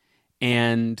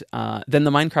 And then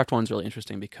the Minecraft one's really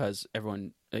interesting because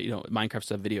everyone,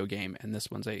 Minecraft's a video game, and this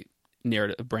one's a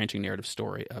branching narrative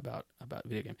story about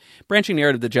video game. Branching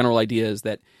narrative, the general idea is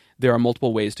that there are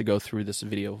multiple ways to go through this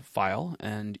video file,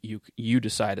 and you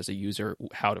decide as a user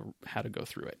how to go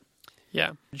through it.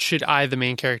 yeah. Should I, the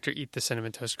main character, eat the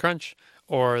Cinnamon Toast Crunch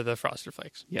or the Frosted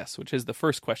Flakes? Yes, which is the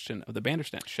first question of the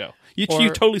Bandersnatch show. You're Or-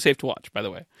 totally safe to watch, by the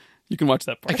way. You can watch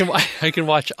that part. I can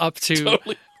watch up to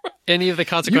Totally. any of the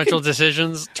consequential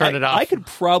decisions. Turn it off. I could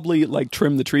probably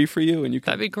trim the tree for you, and you could.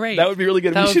 That'd be great. That would be really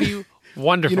good. That We would should- be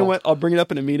wonderful. You know what? I'll bring it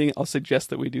up in a meeting. I'll suggest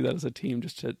that we do that as a team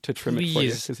just to trim it for you.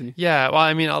 Please. 'Cause then you- Yeah. Well,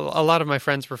 I mean, a lot of my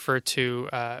friends refer to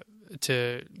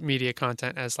media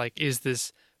content as like, is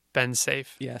this Ben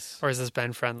safe? Yes. Or is this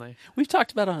Ben friendly? We've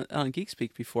talked about it on Geek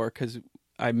Speak before because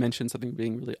I mentioned something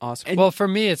being really awesome. And Well, for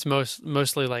me, it's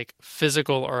mostly like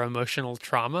physical or emotional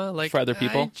trauma. Like For other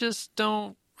people? I just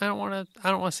don't. I don't want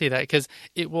to see that because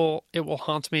it will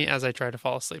haunt me as I try to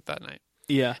fall asleep that night,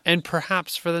 yeah. and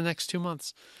perhaps for the next 2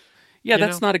 months. Yeah, You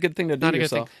that's know? not a good thing to do Not a good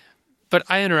yourself. thing. But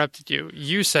I interrupted you.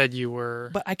 You said you were.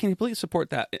 But I can completely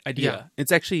support that idea. Yeah.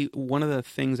 It's actually one of the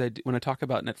things I do when I talk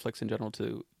about Netflix in general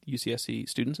to UCSC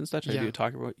students and such. I Yeah. do a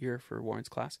talk about year for Warren's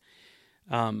class.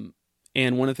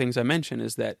 And one of the things I mention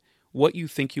is that what you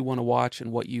think you want to watch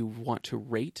and what you want to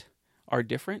rate are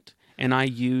different. And I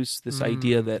use this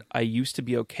idea that I used to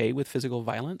be okay with physical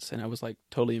violence, and I was like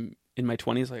totally in my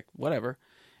 20s, like whatever.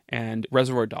 And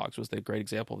Reservoir Dogs was the great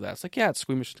example of that. It's like, yeah, it's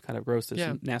squeamish, kind of gross. There's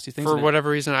some nasty things for in it. whatever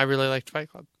reason, I really liked Fight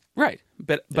Club. Right,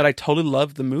 but I totally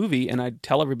loved the movie, and I'd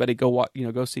tell everybody go watch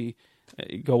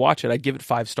it. I'd give it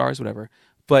 5 stars, whatever.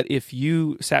 But if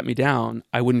you sat me down,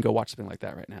 I wouldn't go watch something like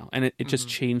that right now. And it just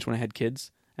changed when I had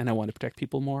kids, and I wanted to protect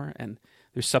people more. And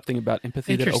there's something about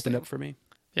empathy that opened up for me.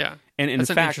 Yeah, And in That's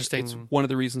an fact, interesting- it's one of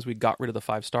the reasons we got rid of the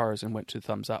 5 stars and went to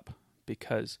thumbs up,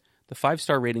 because the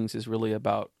 5-star ratings is really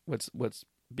about what's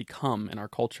become in our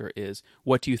culture is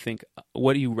what do you think?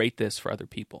 What do you rate this for other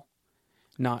people?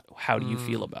 Not how do you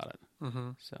feel about it. Mm-hmm.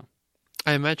 So.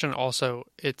 I imagine also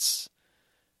it's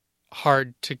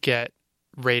hard to get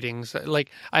ratings.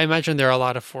 Like I imagine there are a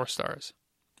lot of 4 stars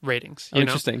ratings. You know?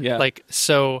 Interesting, yeah. Like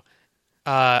so,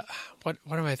 what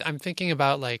am I? I'm thinking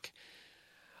about like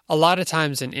a lot of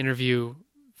times in interview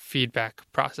feedback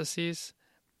processes,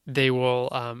 they will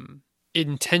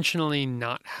intentionally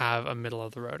not have a middle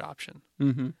of the road option.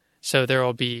 Mm-hmm. So there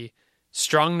will be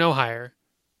strong no hire,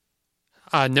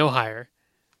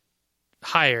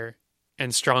 higher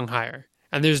and strong higher.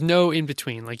 And there's no in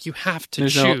between. Like, you have to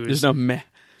choose. There's no meh.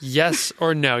 Yes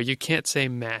or no. You can't say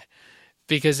meh.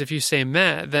 Because if you say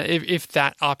meh, then if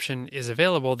that option is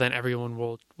available, then everyone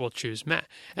will choose meh.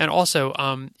 And also,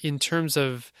 in terms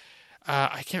of,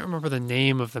 I can't remember the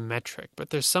name of the metric, but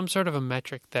there's some sort of a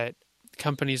metric that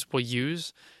companies will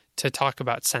use to talk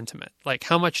about sentiment. Like,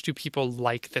 how much do people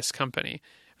like this company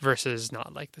versus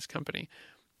not like this company?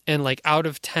 And like, out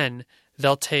of 10,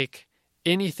 they'll take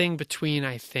anything between,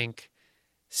 I think,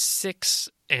 6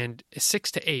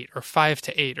 to 8 or 5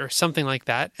 to 8 or something like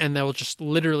that, and they'll just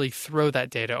literally throw that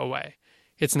data away.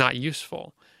 It's not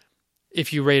useful.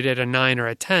 If you rate it a 9 or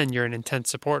a 10, you're an intense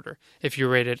supporter. If you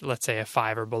rate it, let's say, a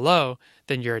 5 or below,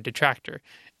 then you're a detractor.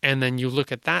 And then you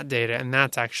look at that data, and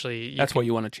that's actually... what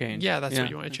you want to change. Yeah, that's what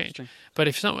you want to change. But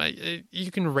if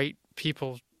you can rate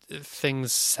people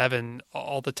things 7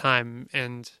 all the time,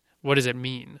 and what does it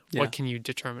mean? Yeah. What can you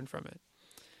determine from it?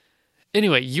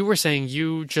 Anyway, you were saying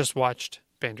you just watched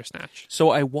Bandersnatch. So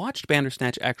I watched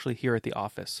Bandersnatch actually here at the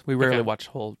office. We rarely watch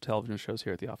whole television shows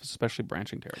here at the office, especially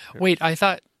branching territory. Wait, I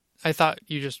thought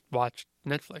you just watched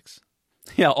Netflix.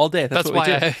 Yeah, all day. That's what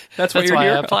we did. That's why I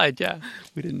here. applied, yeah.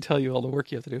 We didn't tell you all the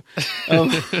work you have to do.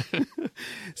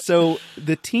 So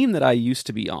the team that I used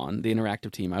to be on, the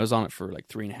interactive team, I was on it for like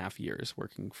 3.5 years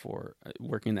working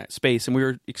in that space. And we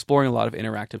were exploring a lot of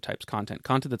interactive types content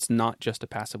that's not just a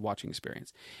passive watching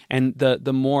experience. And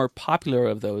the more popular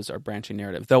of those are branching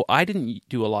narrative. Though I didn't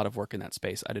do a lot of work in that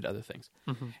space. I did other things.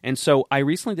 Mm-hmm. And so I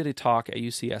recently did a talk at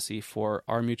UCSC for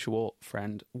our mutual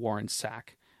friend, Warren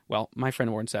Sack. Well, my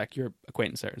friend Warren Sack, your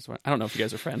acquaintance there. I don't know if you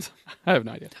guys are friends. I have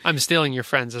no idea. I'm stealing your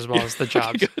friends as well as the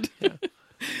jobs. Good.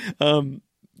 Yeah.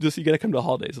 Just you got to come to the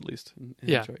holidays at least.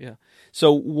 Yeah. Yeah.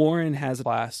 So Warren has a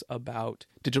class about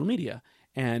digital media,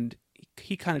 and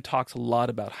he kind of talks a lot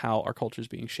about how our culture is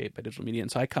being shaped by digital media.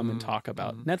 And so I come and talk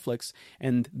about Netflix.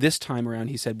 And this time around,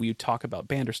 he said we would talk about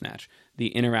Bandersnatch,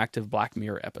 the interactive Black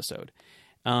Mirror episode.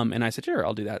 And I said, sure,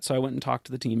 I'll do that. So I went and talked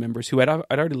to the team members who I'd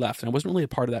already left, and I wasn't really a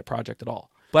part of that project at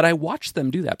all. But I watched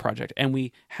them do that project, and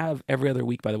we have every other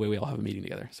week, by the way, we all have a meeting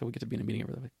together. So we get to be in a meeting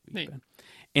every other week.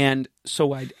 And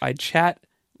so I'd chat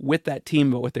with that team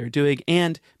about what they were doing,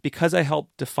 and because I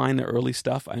helped define the early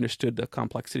stuff, I understood the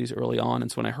complexities early on, and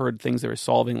so when I heard things they were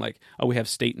solving, like, oh, we have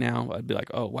state now, I'd be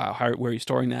like, oh, wow, where are you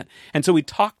storing that? And so we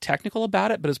talked technical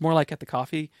about it, but it's more like at the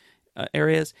coffee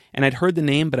areas, and I'd heard the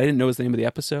name, but I didn't know it was the name of the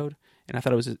episode, and I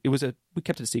thought we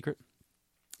kept it a secret.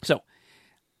 So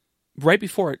right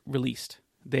before it released,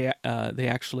 they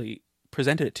actually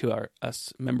presented it to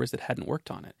us members that hadn't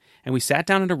worked on it. And we sat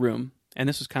down in a room, and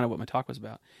this was kind of what my talk was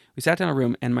about. We sat down in a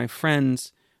room, and my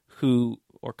friends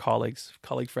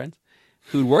colleague friends,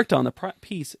 who worked on the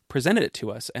piece presented it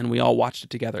to us, and we all watched it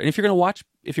together. And if you're going to watch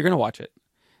it,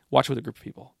 watch with a group of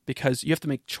people, because you have to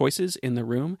make choices in the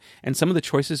room, and some of the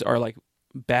choices are like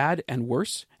bad and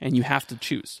worse, and you have to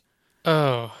choose.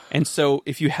 Oh. And so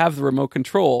if you have the remote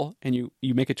control and you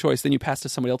make a choice, then you pass to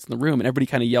somebody else in the room and everybody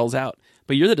kind of yells out.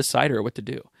 But you're the decider of what to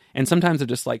do. And sometimes they're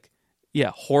just like, yeah,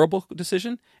 horrible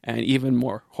decision and even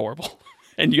more horrible.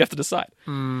 And you have to decide.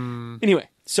 Anyway,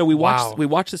 so we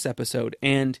watched this episode,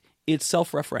 and it's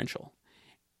self-referential.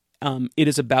 It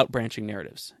is about branching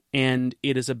narratives. And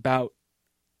it is about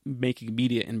making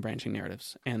media in branching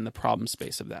narratives and the problem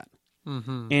space of that.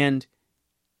 Mm-hmm. And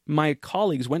my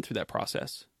colleagues went through that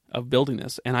process of building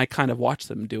this, and I kind of watched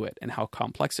them do it and how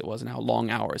complex it was and how long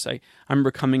hours. I remember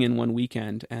coming in one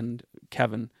weekend, and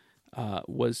Kevin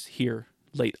was here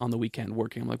late on the weekend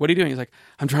working. I'm like, what are you doing? He's like,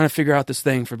 I'm trying to figure out this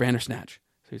thing for Bandersnatch.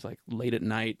 So he's like late at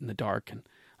night in the dark, and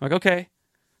I'm like, okay,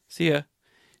 see ya.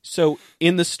 So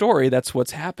in the story, that's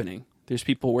what's happening. There's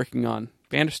people working on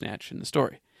Bandersnatch in the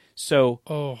story. So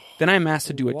then I'm asked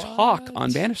to do a talk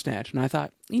on Bandersnatch, and I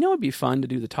thought, it'd be fun to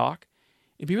do the talk.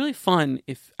 It'd be really fun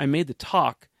if I made the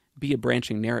talk be a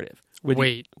branching narrative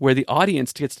where the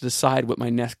audience gets to decide what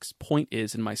my next point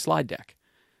is in my slide deck.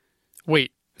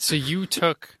 Wait, so you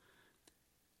took...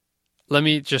 Let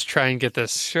me just try and get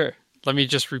this. Sure. Let me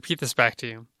just repeat this back to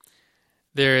you.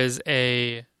 There's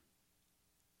an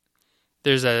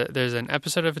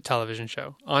episode of a television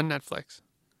show on Netflix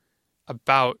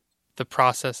about the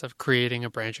process of creating a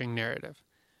branching narrative,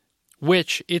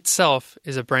 which itself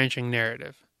is a branching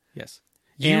narrative. Yes.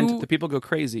 And the people go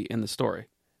crazy in the story.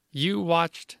 You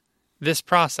watched this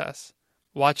process,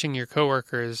 watching your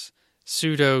coworkers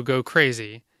pseudo go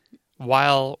crazy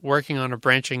while working on a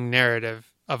branching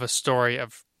narrative of a story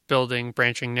of building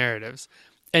branching narratives.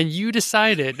 And you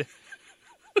decided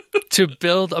to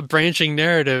build a branching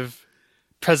narrative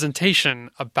presentation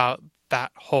about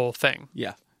that whole thing.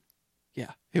 Yeah.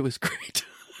 Yeah. It was great.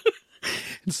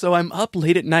 And so I'm up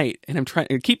late at night, and I'm trying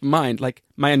to keep in mind, like,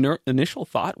 my initial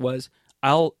thought was,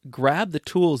 I'll grab the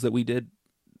tools that we did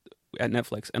at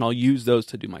Netflix, and I'll use those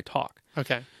to do my talk.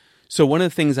 Okay. So one of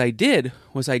the things I did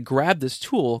was I grabbed this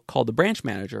tool called the Branch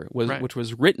Manager, which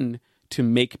was written to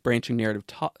make branching narrative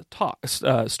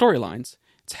storylines.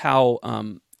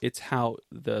 It's how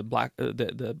the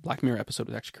Black Mirror episode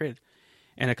was actually created,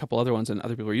 and a couple other ones, and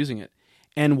other people are using it.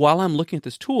 And while I'm looking at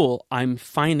this tool, I'm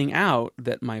finding out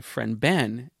that my friend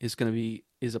Ben is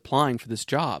applying for this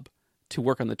job to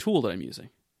work on the tool that I'm using.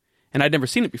 And I'd never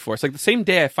seen it before. It's like the same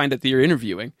day I find out that you're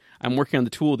interviewing, I'm working on the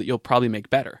tool that you'll probably make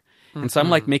better. Mm-hmm. And so I'm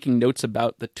like making notes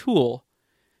about the tool,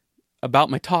 about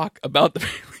my talk, about the...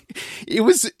 It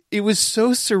was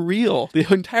so surreal. The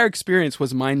entire experience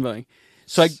was mind-blowing.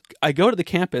 So I go to the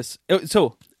campus.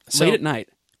 So late at night,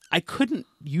 I couldn't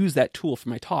use that tool for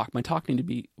my talk. My talk needed to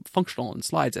be functional in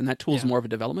slides, and that tool is more of a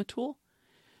development tool.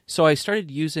 So I started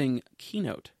using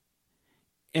Keynote,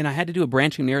 and I had to do a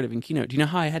branching narrative in Keynote. Do you know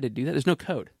how I had to do that? There's no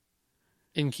code.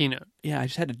 In Keynote? Yeah, I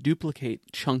just had to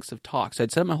duplicate chunks of talk. So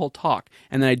I'd set up my whole talk,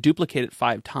 and then I'd duplicate it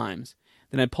 5 times.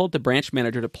 Then I'd pull up the Branch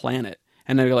Manager to plan it,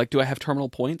 and then I'd go like, do I have terminal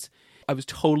points? I was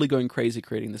totally going crazy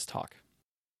creating this talk.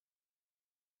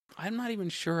 I'm not even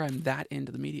sure I'm that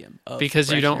into the medium.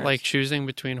 Because you don't like choosing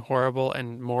between horrible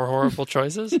and more horrible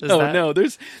choices? No.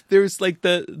 There's like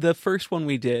the first one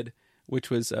we did, which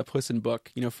was Puss in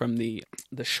Book, from the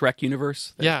Shrek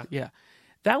universe. Yeah.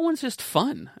 That one's just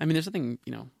fun. I mean, there's nothing,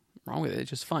 wrong with it. It's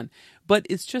just fun. But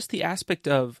it's just the aspect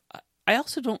of, I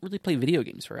also don't really play video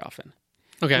games very often.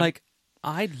 Okay. Like,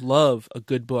 I love a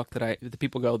good book that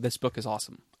people go, this book is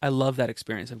awesome. I love that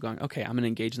experience of going, okay, I'm going to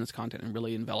engage in this content and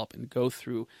really envelop and go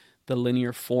through the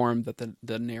linear form that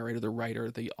the narrator, the writer,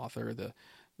 the author, the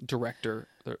director,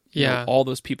 all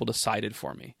those people decided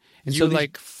for me. And you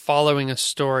like following a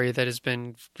story that has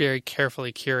been very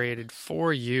carefully curated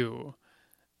for you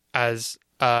as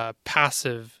a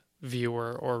passive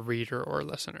viewer or reader or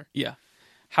listener. Yeah.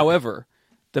 However,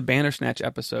 the Bandersnatch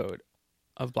episode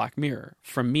of Black Mirror,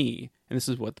 for me, and this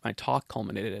is what my talk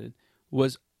culminated in,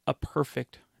 was a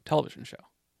perfect television show.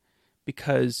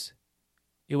 Because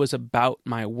it was about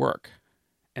my work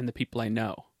and the people I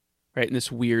know, right? In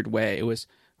this weird way. It was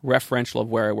referential of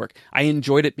where I work. I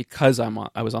enjoyed it because I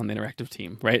was on the interactive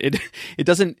team, right? It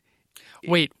doesn't...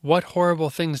 Wait, what horrible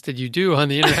things did you do on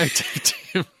the interactive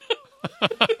team?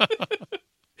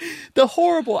 The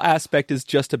horrible aspect is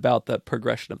just about the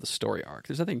progression of the story arc.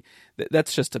 There's nothing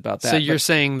that's just about that. So you're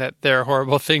saying that there are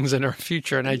horrible things in our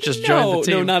future, and I just joined the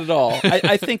team? No, not at all.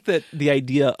 I think that the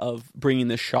idea of bringing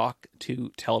the shock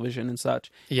to television and such,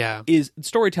 is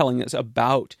storytelling is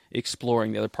about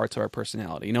exploring the other parts of our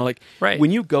personality.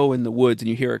 When you go in the woods and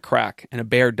you hear a crack and a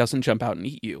bear doesn't jump out and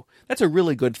eat you, that's a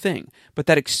really good thing. But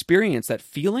that experience, that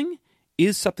feeling,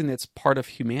 is something that's part of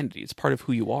humanity. It's part of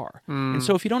who you are. And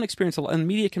so if you don't experience a lot, and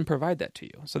media can provide that to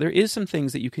you. So there is some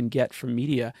things that you can get from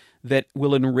media that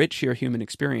will enrich your human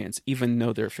experience, even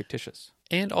though they're fictitious.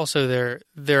 And also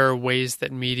there are ways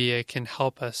that media can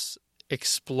help us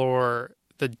explore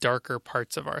the darker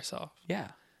parts of ourselves.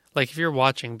 Yeah. Like if you're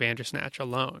watching Bandersnatch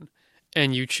alone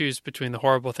and you choose between the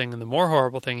horrible thing and the more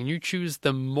horrible thing, and you choose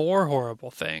the more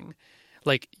horrible thing,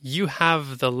 like you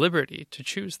have the liberty to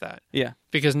choose that. Yeah.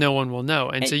 Because no one will know.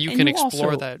 And so you can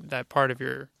explore that part of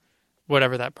your,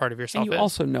 whatever that part of yourself is. And you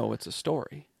also know it's a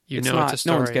story. It's a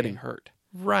story. No one's getting hurt.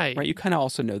 Right. You kind of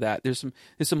also know that. There's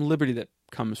some liberty that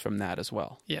comes from that as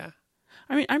well. Yeah.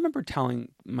 I mean, I remember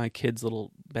telling my kids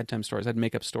little bedtime stories. I'd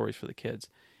make up stories for the kids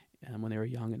when they were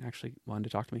young and actually wanted to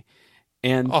talk to me.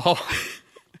 And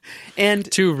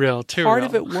and too real. Part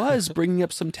of it was bringing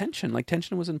up some tension. Like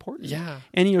tension was important. Yeah.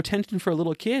 And tension for a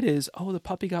little kid is, the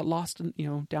puppy got lost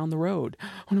down the road.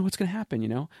 Oh no, what's going to happen?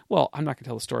 Well, I'm not going to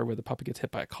tell the story where the puppy gets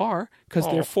hit by a car because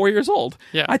they're 4 years old.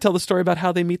 Yeah. I tell the story about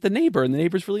how they meet the neighbor, and the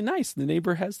neighbor's really nice, and the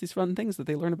neighbor has these fun things that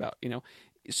they learn about.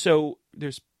 So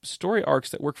there's story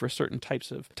arcs that work for certain types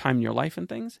of time in your life and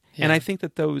things. Yeah. And I think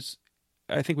that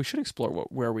I think we should explore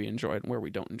where we enjoy it and where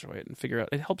we don't enjoy it, and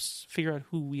it helps figure out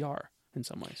who we are in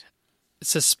some ways.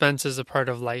 Suspense is a part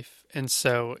of life, and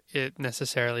so it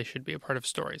necessarily should be a part of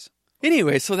stories.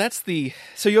 Anyway, so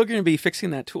you're going to be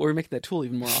fixing that tool, or making that tool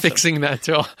even more awesome. Fixing that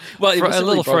tool. Well, it was a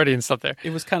little Freudian stuff there.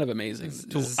 It was kind of amazing.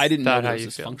 I didn't know that it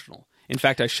was functional. In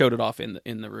fact, I showed it off in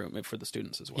the room for the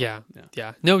students as well.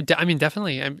 Yeah. No, I mean,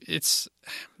 definitely. It's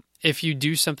if you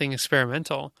do something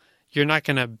experimental, you're not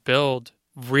going to build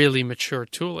really mature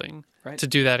tooling to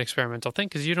do that experimental thing,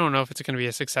 because you don't know if it's going to be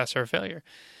a success or a failure.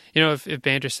 If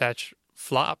Bandersnatch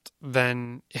flopped,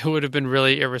 then it would have been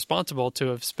really irresponsible to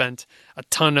have spent a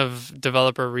ton of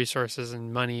developer resources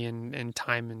and money and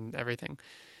time and everything.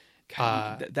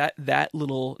 That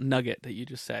little nugget that you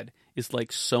just said is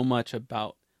like so much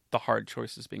about the hard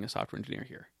choices being a software engineer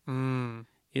here.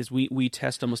 Is we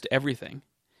test almost everything.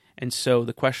 And so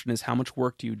the question is, how much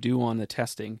work do you do on the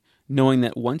testing, knowing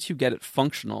that once you get it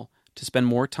functional, to spend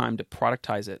more time to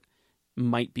productize it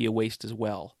might be a waste as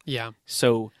well. Yeah.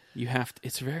 So you have to,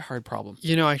 it's a very hard problem.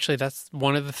 Actually, that's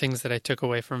one of the things that I took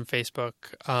away from Facebook,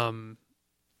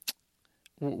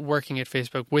 working at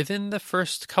Facebook. Within the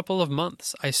first couple of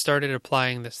months, I started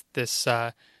applying this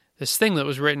thing that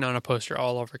was written on a poster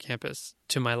all over campus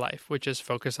to my life, which is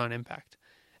focus on impact.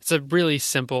 It's a really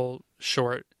simple,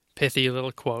 short, pithy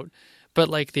little quote. But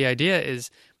like the idea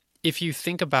is, if you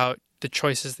think about the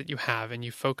choices that you have and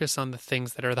you focus on the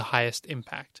things that are the highest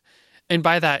impact, and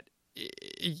by that,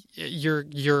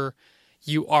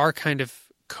 you are kind of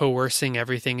coercing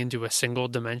everything into a single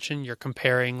dimension. You're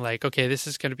comparing like, okay, this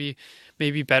is going to be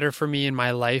maybe better for me in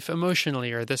my life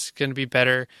emotionally, or this is going to be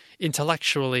better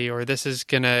intellectually, or this is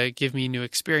going to give me new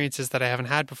experiences that I haven't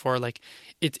had before. Like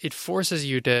it forces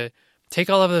you to take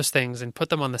all of those things and put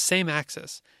them on the same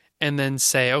axis and then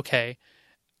say, okay,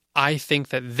 I think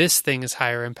that this thing is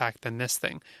higher impact than this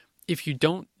thing. If you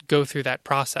don't go through that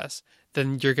process,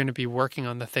 then you're going to be working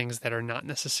on the things that are not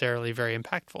necessarily very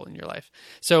impactful in your life.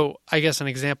 So I guess an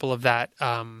example of that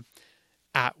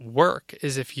at work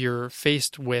is if you're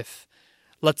faced with,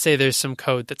 let's say there's some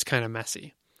code that's kind of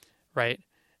messy, right?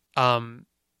 And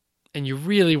you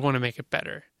really want to make it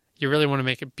better. You really want to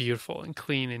make it beautiful and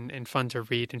clean and fun to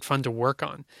read and fun to work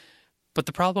on. But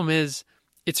the problem is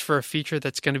it's for a feature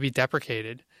that's going to be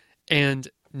deprecated, and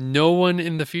no one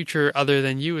in the future other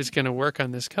than you is going to work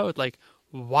on this code. Like,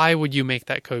 why would you make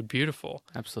that code beautiful?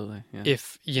 Absolutely. Yeah.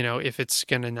 If it's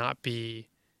going to not be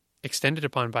extended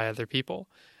upon by other people,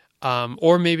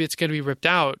 or maybe it's going to be ripped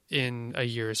out in a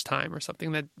year's time or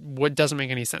something that doesn't make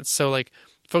any sense. So like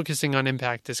focusing on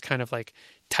impact is kind of like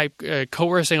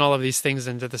coercing all of these things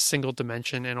into the single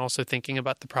dimension, and also thinking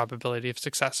about the probability of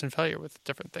success and failure with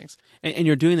different things. And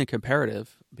you're doing the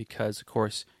comparative because, of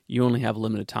course, you only have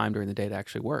limited time during the day to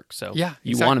actually work. So yeah,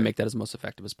 you want to make that as most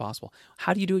effective as possible.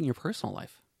 How do you do it in your personal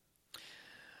life?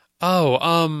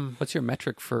 What's your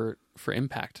metric for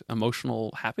impact?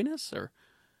 Emotional happiness, or?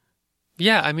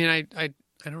 Yeah, I mean, I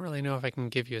don't really know if I can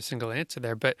give you a single answer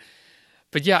there, but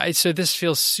yeah. So this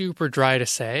feels super dry to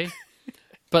say,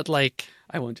 but like,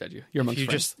 I won't judge you. You're amongst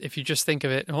friends. If you just think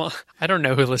of it, well, I don't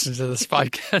know who listens to this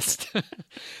podcast,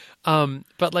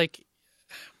 but like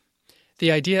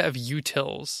the idea of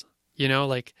utils,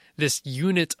 like this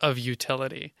unit of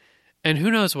utility, and who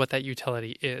knows what that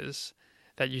utility is.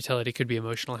 That utility could be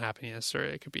emotional happiness, or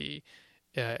it could be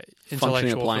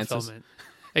intellectual fulfillment.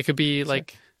 It could be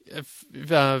like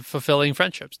fulfilling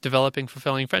friendships, developing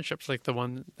fulfilling friendships, like the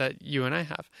one that you and I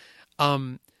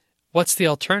have. What's the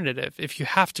alternative? If you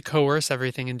have to coerce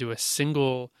everything into a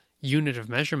single unit of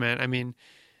measurement, I mean,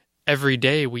 every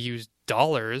day we use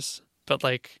dollars, but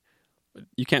like...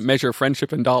 You can't measure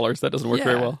friendship in dollars. That doesn't work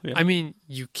very well. Yeah. I mean,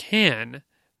 you can.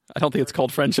 I don't think it's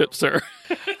called friendship, sir.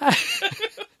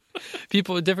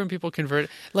 Different people convert it.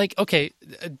 Like, okay,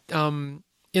 in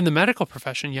the medical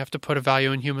profession, you have to put a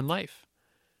value in human life.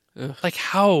 Ugh. Like,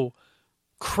 how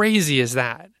crazy is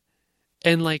that?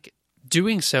 And like,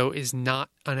 doing so is not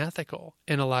unethical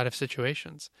in a lot of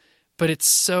situations, but it's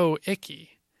so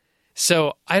icky.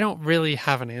 So I don't really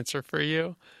have an answer for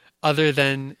you other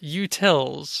than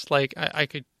utils. Like I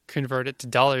could convert it to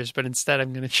dollars, but instead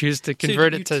I'm going to choose to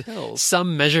convert it to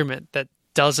some measurement that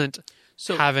doesn't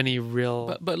have any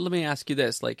real... But let me ask you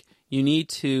this. Like, you need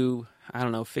to, I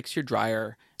don't know, fix your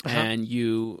dryer, and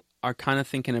you are kind of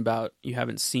thinking about, you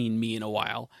haven't seen me in a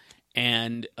while.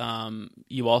 And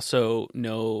you also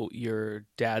know your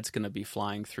dad's going to be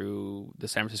flying through the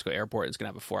San Francisco airport. It's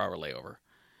going to have a 4-hour layover.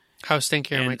 How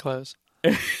stinky are my clothes?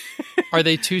 Are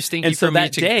they too stinky and so for me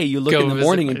that to day, you look go in the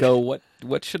morning and visit? go,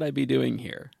 what should I be doing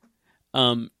here?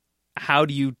 How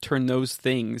do you turn those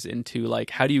things into, like,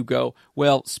 how do you go,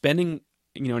 well, spending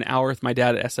an hour with my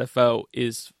dad at SFO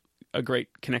is a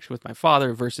great connection with my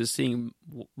father versus seeing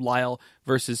Lyle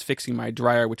versus fixing my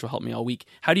dryer, which will help me all week.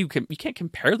 How do you can't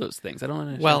compare those things. I don't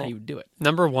understand how you would do it.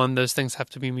 Number one, those things have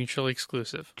to be mutually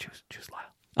exclusive. Choose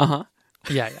Lyle.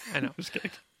 Yeah, I know. Just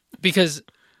kidding. Because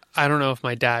I don't know if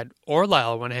my dad or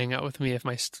Lyle want to hang out with me if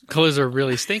my clothes are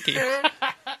really stinky.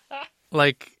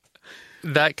 Like,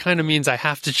 that kind of means I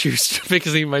have to choose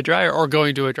fixing my dryer or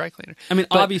going to a dry cleaner. I mean,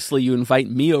 obviously, you invite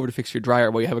me over to fix your dryer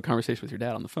while you have a conversation with your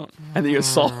dad on the phone. And then you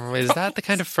solve. Is that the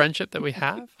kind of friendship that we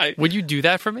have? Would you do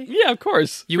that for me? Yeah, of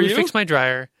course. You would fix my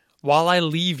dryer while I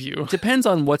leave you. Depends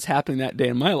on what's happening that day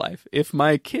in my life. If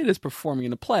my kid is performing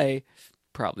in a play,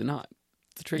 probably not.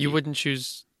 It's tricky. You wouldn't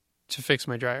choose to fix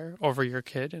my dryer over your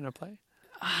kid in a play?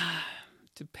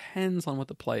 Depends on what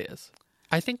the play is.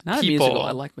 I think Not people. a musical.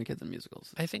 I like my kids in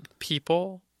musicals. I think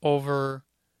people over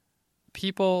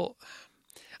people.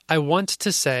 I want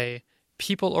to say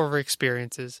people over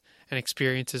experiences and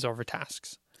experiences over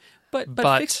tasks. But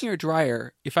fixing your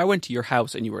dryer, if I went to your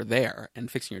house and you were there and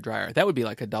fixing your dryer, that would be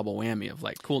like a double whammy of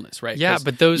like coolness, right? Yeah,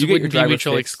 but those wouldn't be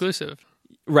mutually exclusive.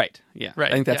 Right. Yeah. Right.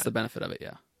 I think that's the benefit of it.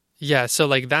 Yeah. Yeah. So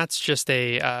like that's just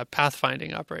a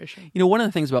pathfinding operation. You know, one of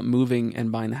the things about moving and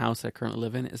buying the house that I currently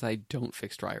live in is I don't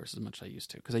fix dryers as much as I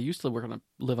used to, because I used to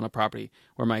live on a property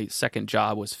where my second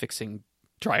job was fixing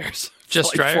dryers.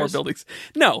 Just like dryers? 4 buildings.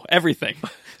 No, everything.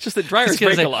 It's just that dryers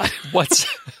break a lot.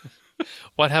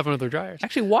 What happened with the dryers?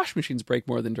 Actually, washing machines break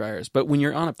more than dryers. But when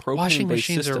you're on a propane-based Washing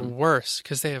machines system, are worse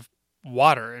because they have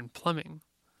water and plumbing.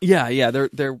 Yeah,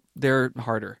 they're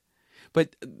harder.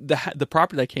 But the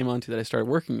property that I came onto that I started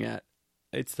working at,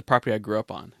 it's the property I grew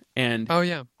up on. And oh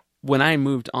yeah, when I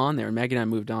moved on there, Maggie and I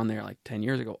moved on there like 10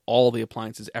 years ago, all the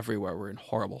appliances everywhere were in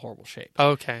horrible, horrible shape.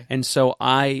 Okay. And so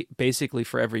I basically,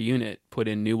 for every unit, put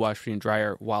in new wash machine and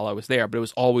dryer while I was there, but it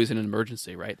was always in an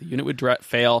emergency, right? The unit would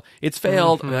fail. It's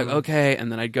failed. Mm-hmm. I'd be like, okay.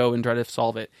 And then I'd go and try to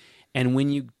solve it. And when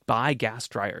you buy gas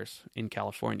dryers in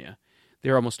California,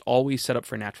 they're almost always set up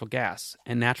for natural gas.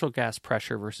 And natural gas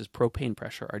pressure versus propane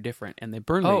pressure are different. And the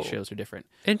burn ratios are different.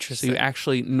 Interesting. So you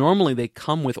actually, normally they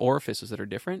come with orifices that are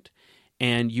different.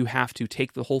 And you have to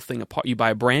take the whole thing apart. You buy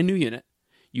a brand new unit,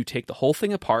 you take the whole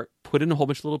thing apart, put in a whole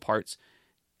bunch of little parts,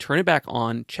 turn it back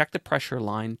on, check the pressure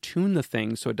line, tune the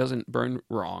thing so it doesn't burn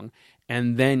wrong,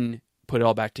 and then put it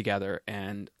all back together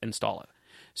and install it.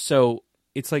 So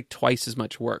it's like twice as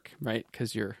much work, right?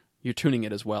 Because you're tuning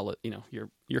it as well. You know,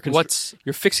 you're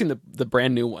fixing the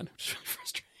brand new one. Which is really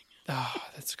frustrating. Oh,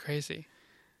 that's crazy.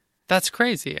 That's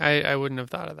crazy. I wouldn't have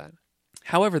thought of that.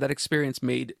 However, that experience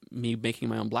made me making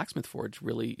my own blacksmith forge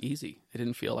really easy. It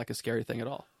didn't feel like a scary thing at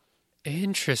all.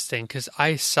 Interesting, because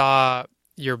I saw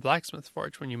your blacksmith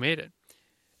forge when you made it,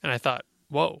 and I thought,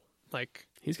 whoa, like...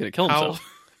 He's going to kill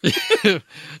himself.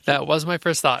 That was my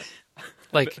first thought.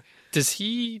 Like, does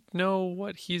he know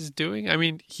what he's doing? I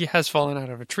mean, he has fallen out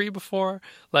of a tree before.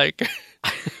 Like...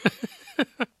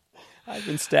 I've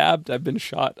been stabbed, I've been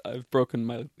shot, I've broken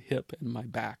my hip and my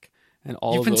back. And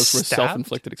all You've of those been were stabbed?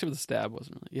 self-inflicted, except for the stab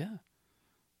wasn't really. Yeah.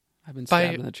 I've been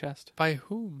stabbed in the chest. By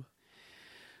whom?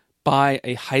 By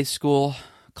a high school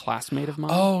classmate of mine.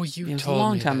 Oh, you it was told a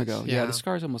long me time this. ago. Yeah, the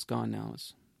scar's almost gone now. It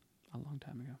was a long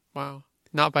time ago. Wow.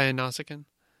 Not by a Nausicaan?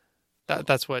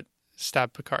 That's what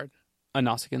stabbed Picard. A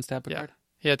Nausicaan stabbed Picard? Yeah.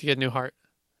 He had to get a new heart.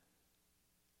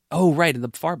 Oh, right, in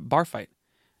the bar fight.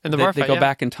 In the bar fight, They go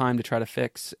back in time to try to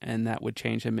fix, and that would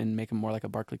change him and make him more like a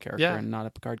Barclay character and not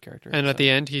a Picard character. And at the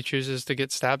end, he chooses to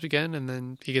get stabbed again, and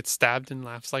then he gets stabbed and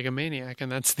laughs like a maniac,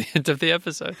 and that's the end of the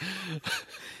episode.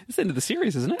 It's the end of the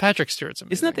series, isn't it? Patrick Stewart's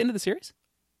amazing. Isn't that the end of the series?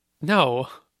 No.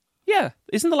 Yeah.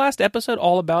 Isn't the last episode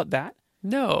all about that?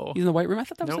 No. He's in the White Room? I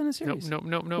thought that was in the series.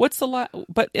 Nope. What's the last?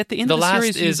 But at the end of the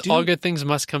series, the last is all good things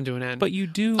must come to an end. But you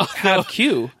do have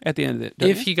Q at the end of it.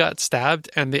 If he got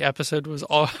stabbed and the episode was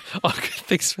all good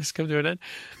things must come to an end,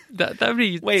 that would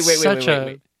be wait.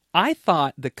 I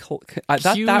thought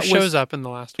Q that shows up in the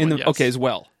last one. Yes. Okay, as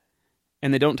well.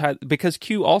 And they don't tie because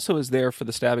Q also is there for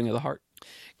the stabbing of the heart.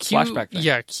 Flashback thing.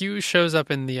 Yeah, Q shows up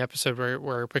in the episode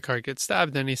where Picard gets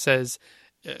stabbed, and he says,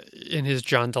 in his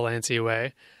John Delancey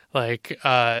way, like,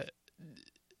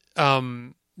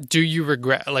 do you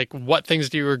regret, like, what things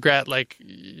do you regret? Like,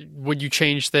 would you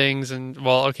change things? And,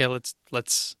 well, okay, let's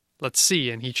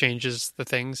see. And he changes the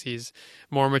things. He's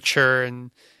more mature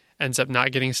and ends up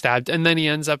not getting stabbed. And then he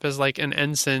ends up as, like, an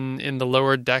ensign in the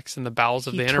lower decks in the bowels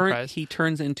of the Enterprise. He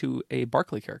turns into a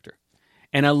Barclay character.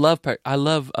 And I love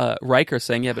Riker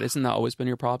saying, yeah, but isn't that always been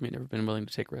your problem? You've never been willing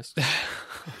to take risks.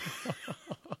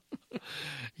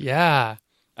 Yeah.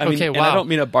 I mean, and I don't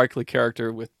mean a Barclay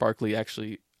character with Barclay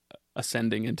actually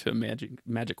ascending into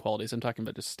magic qualities. I'm talking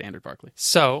about just standard Barclay.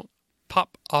 So,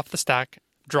 pop off the stack,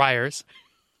 dryers,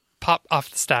 pop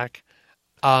off the stack.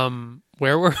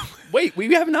 Where were Wait,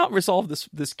 we have not resolved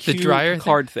this Q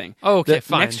card thing. Oh, okay, the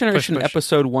fine. Next Generation push.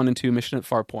 episode 1 and 2, Mission at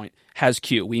Farpoint, has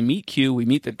Q. We meet Q. We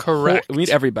meet Correct. We meet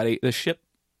everybody. The ship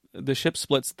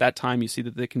splits at that time. You see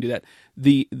that they can do that.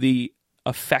 The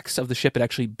effects of the ship, it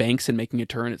actually banks in making a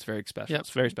turn. It's very special. Yep.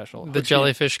 It's very special. The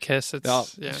jellyfish kiss.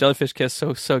 Jellyfish kiss.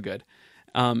 So good.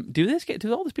 Do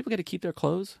all these people get to keep their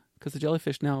clothes? Because the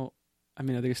jellyfish now. I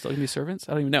mean, are they still going to be servants?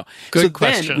 I don't even know. Good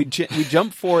question. Then we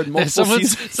jump forward multiple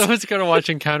seasons. Someone's going to watch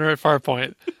Encounter at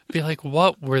Farpoint. Be like,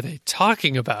 what were they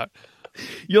talking about?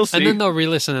 You'll see. And then they'll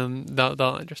re-listen and they'll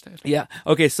understand. Yeah.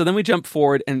 Okay, so then we jump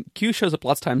forward, and Q shows up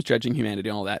lots of times judging humanity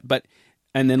and all that. But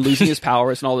and then losing his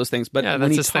powers and all those things. But Yeah, when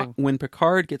that's his thing. when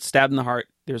Picard gets stabbed in the heart,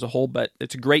 there's a whole. But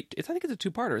it's a great. I think it's a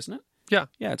two-parter, isn't it? Yeah.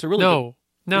 Yeah, it's a really No,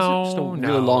 good, is it just a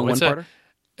really long It's one-parter.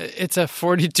 It's a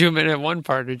 42-minute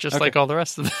one-parter, just like all the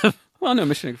rest of them. Well, no,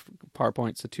 Mission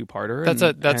PowerPoint's a two-parter. That's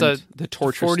and the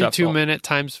torture 42-minute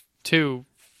times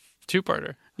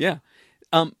two-parter. Yeah,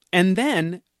 and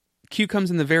then Q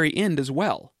comes in the very end as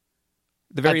well.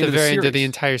 The very At end the of the very end of series. the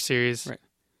entire series. Right.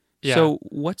 Yeah. So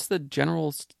what's the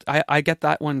general? I get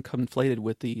that one conflated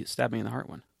with the stab me in the heart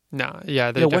one. No,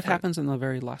 yeah, they're Yeah, what different. happens in the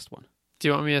very last one? Do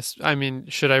you want me to? I mean,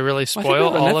 should I really Well, I think spoil we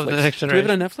have it on all of the Netflix. next Do we have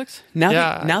generation? it on Netflix? Now,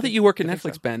 Yeah, now that you work at I think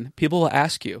Netflix, so. Ben, people will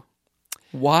ask you,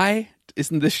 why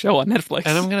isn't this show on Netflix?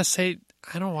 And I'm gonna say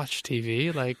I don't watch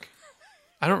TV. Like,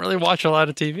 I don't really watch a lot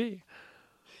of TV.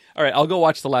 All right, I'll go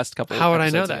watch the last couple. How would I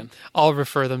know episodes that? I'll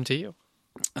refer them to you.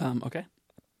 again. Okay.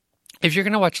 If you're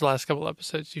gonna watch the last couple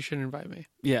episodes, you should invite me.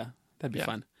 Yeah, that'd be Yeah.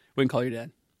 fun. We can call your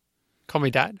dad. Call me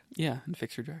Dad. Yeah, and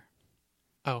fix your dryer.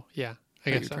 Oh yeah, I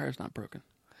Your guess so. dryer's not broken.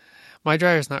 My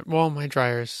dryer's not. Well, my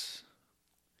dryer's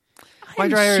I'm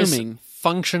assuming,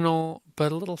 functional,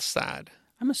 but a little sad.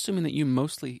 I'm assuming that you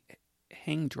mostly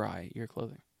hang dry your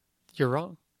clothing. You're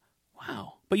wrong.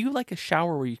 Wow. But you like a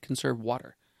shower where you conserve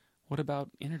water. What about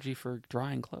energy for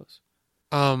drying clothes?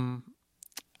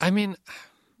 I mean,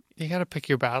 you got to pick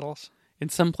your battles. In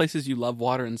some places you love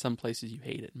water, in some places you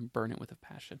hate it and burn it with a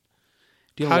passion.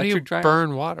 Do you have How an do you electric dryer?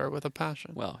 burn water with a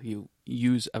passion? Well, you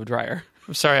use a dryer.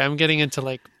 I'm sorry, I'm getting into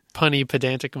like punny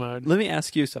pedantic mode. Let me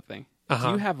ask you something. Uh-huh.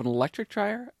 Do you have an electric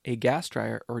dryer, a gas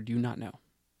dryer, or do you not know?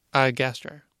 Gas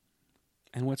dryer.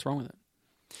 And what's wrong with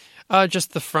it?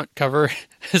 Just the front cover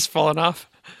has fallen off.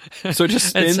 So it just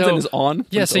spins and, so- is on? when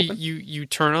Yeah, it's so open? you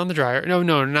turn on the dryer. No,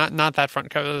 not that front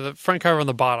cover. The front cover on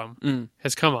the bottom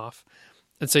has come off.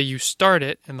 And so you start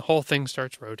it, and the whole thing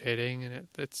starts rotating, and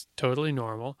it's totally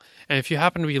normal. And if you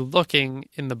happen to be looking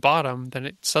in the bottom, then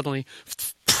it suddenly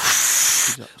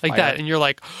like Fire. that, and you're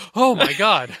like, "Oh my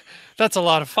god, that's a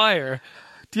lot of fire."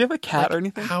 Do you have a cat or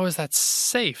anything? How is that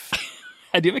safe?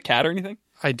 Do you have a cat or anything?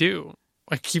 I do.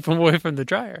 I keep them away from the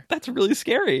dryer. That's really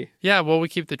scary. Yeah, well, we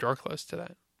keep the door closed to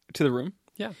that. To the room?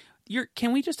 Yeah.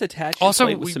 Can we just attach your Also,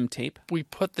 plate with some tape? We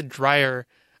put the dryer.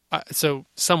 So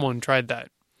someone tried that.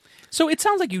 So it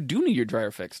sounds like you do need your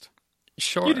dryer fixed.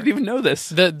 Sure. You didn't even know this.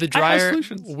 The I have dryer.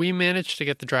 solutions. We managed to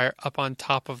get the dryer up on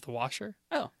top of the washer,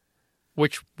 Oh.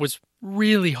 which was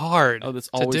really hard. Oh, that's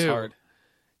to always do. hard.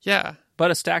 Yeah,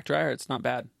 But a stacked dryer, it's not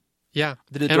bad. yeah.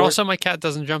 Did the And door- also, my cat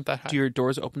doesn't jump that high. Do your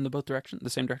doors open the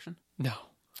same direction? No.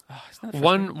 Oh, isn't that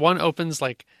frustrating? One opens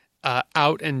like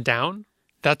out and down.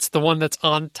 That's the one that's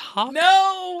on top.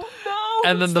 No!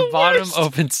 And then that's the bottom worst.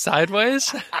 opens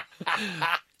sideways.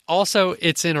 Also,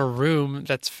 it's in a room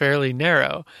that's fairly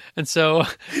narrow, and so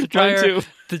too.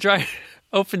 the dryer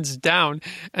opens down,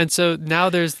 and so now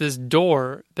there's this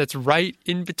door that's right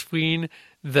in between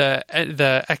the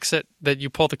exit that you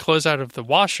pull the clothes out of the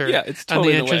washer, Yeah, it's and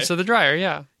totally the in the entrance way. to the dryer.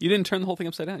 Yeah, You didn't turn the whole thing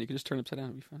upside down. You could just turn it upside down.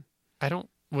 It'd be fun. I don't.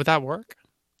 Would that work?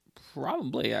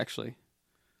 Probably, actually.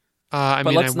 I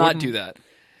But mean, let's I not wouldn't- do that.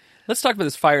 Let's talk about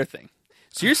this fire thing.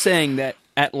 So you're saying that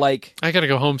at like I gotta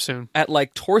go home soon.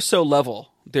 torso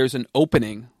level, there's an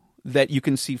opening that you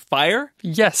can see fire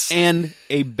Yes. and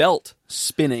a belt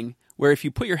spinning, where if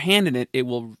you put your hand in it, it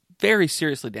will very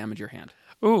seriously damage your hand.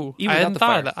 Ooh, even I without hadn't the thought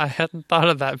fire. of that. I hadn't thought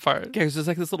of that part. Okay, because there's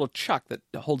like this little chuck that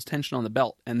holds tension on the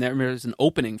belt, and there's an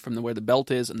opening from where the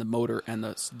belt is and the motor and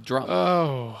the drum.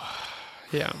 Oh,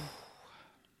 yeah.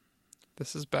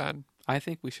 This is bad. I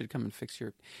think we should come and fix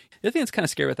your. The other thing that's kind of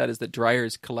scary about that is that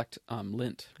dryers collect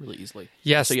lint really easily.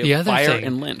 Yes, So you the have other fire thing.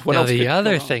 and lint. What now, else the could go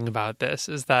other wrong? thing about this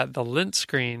is that the lint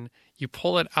screen, you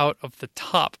pull it out of the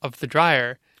top of the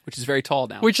dryer, Which is very tall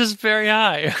now. which is very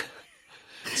high.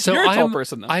 So You're a I tall am,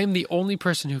 person, though. I am the only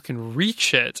person who can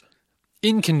reach it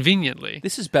inconveniently.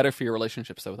 This is better for your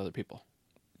relationships though with other people,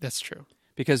 That's true.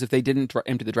 because if they didn't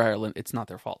empty the dryer lint, it's not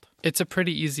their fault. It's a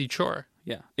pretty easy chore.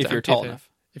 Yeah, to if you're empty tall the- enough.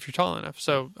 If you're tall enough.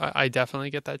 So I definitely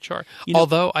get that chore. You know-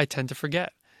 Although I tend to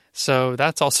forget. So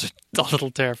that's also a little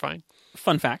terrifying.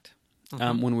 Fun fact: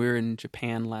 Mm-hmm. when we were in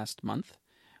Japan last month,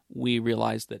 we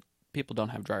realized that people don't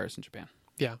have dryers in Japan.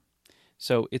 Yeah.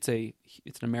 So it's an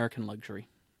American luxury.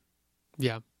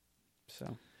 Yeah.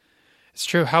 So It's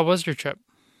true. How was your trip?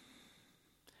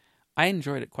 I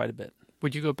enjoyed it quite a bit.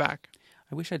 Would you go back?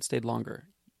 I wish I'd stayed longer.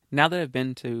 Now that I've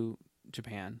been to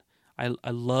Japan, I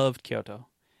loved Kyoto,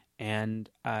 and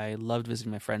I loved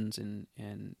visiting my friends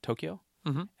in Tokyo.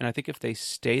 Mm-hmm. And I think if they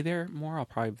stay there more, I'll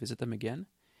probably visit them again.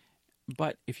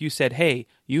 But if you said, hey,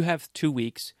 you have 2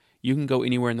 weeks, you can go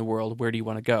anywhere in the world, where do you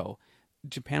want to go?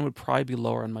 Japan would probably be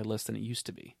lower on my list than it used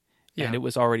to be. Yeah. And it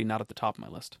was already not at the top of my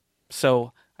list.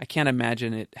 So I can't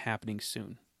imagine it happening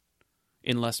soon,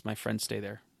 unless my friends stay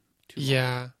there. Too long.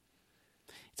 Yeah.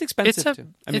 It's expensive too.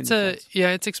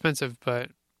 It's expensive,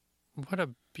 but what a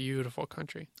beautiful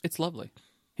country. It's lovely.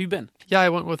 Have you been? Yeah, I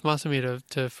went with Masumi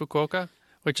to Fukuoka,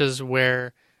 which is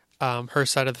where her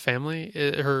side of the family,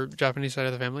 her Japanese side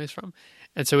of the family is from.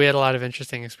 And so we had a lot of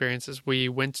interesting experiences. We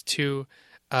went to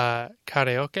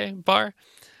karaoke bar.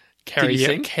 Did you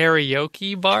sing?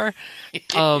 Karaoke bar.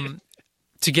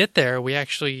 To get there, we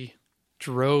actually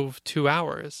drove 2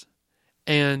 hours.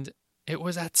 And it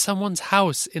was at someone's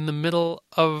house in the middle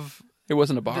of... It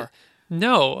wasn't a bar.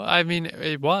 No, I mean,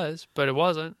 it was, but it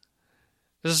wasn't.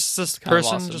 This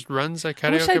person awesome. Just runs a karaoke bar.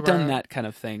 I wish I'd done that kind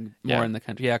of thing more in the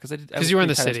country. Yeah, because you were in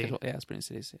the city. Yeah, I was in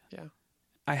cities. Yeah.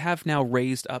 I have now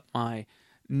raised up my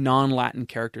non-Latin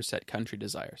character set country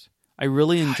desires. I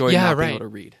really enjoyed not being able to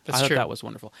read. That's I thought true. that was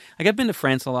wonderful. Like, I've been to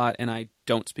France a lot, and I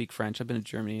don't speak French. I've been to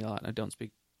Germany a lot, and I don't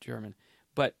speak German.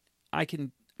 But I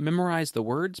can memorize the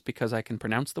words because I can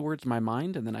pronounce the words in my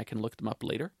mind, and then I can look them up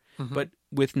later. Mm-hmm. But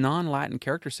with non-Latin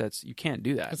character sets, you can't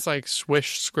do that. It's like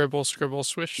swish, scribble, scribble,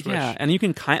 swish, swish. Yeah, and you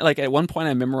can like at one point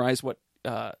I memorized what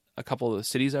a couple of the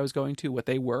cities I was going to, what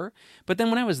they were. But then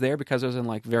when I was there, because I was in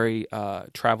like very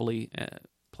travel-y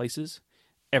places,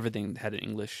 everything had an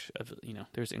English.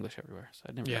 There's English everywhere, so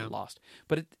I never got lost.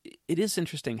 But it is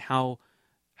interesting how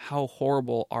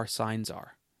horrible our signs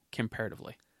are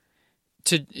comparatively.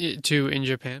 To in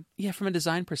Japan? Yeah, from a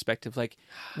design perspective, like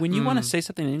when you want to say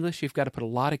something in English, you've got to put a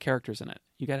lot of characters in it.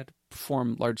 You got to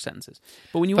form large sentences.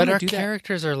 But when you want to do that, our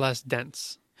characters are less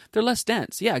dense. They're less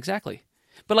dense. Yeah, exactly.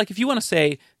 But like if you want to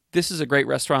say this is a great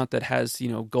restaurant that has,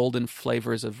 golden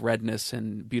flavors of redness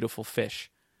and beautiful fish,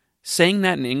 saying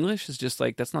that in English is just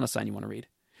like that's not a sign you want to read.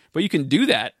 But you can do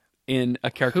that in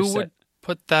a character set. Who would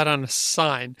put that on a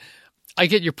sign? I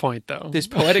get your point, though. There's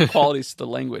poetic qualities to the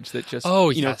language that just,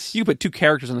 yes. You put two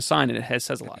characters on a sign and it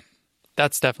says a lot.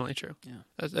 That's definitely true.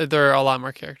 Yeah. There are a lot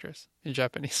more characters in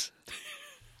Japanese.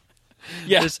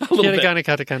 Yeah, there's a little hiragana, bit.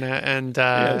 katakana, and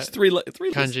there's three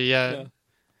kanji, yeah.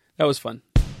 That was fun.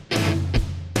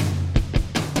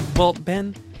 Well,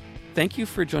 Ben, thank you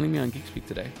for joining me on Geek Speak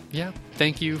today. Yeah,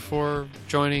 thank you for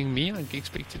joining me on Geek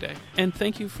Speak today. And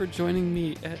thank you for joining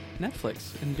me at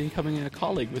Netflix and becoming a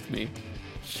colleague with me.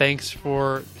 Thanks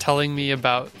for telling me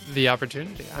about the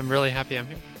opportunity. I'm really happy I'm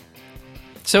here.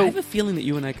 So I have a feeling that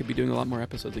you and I could be doing a lot more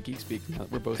episodes of Geek Speak now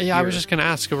that we're both here. I was just going to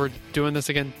ask if we're doing this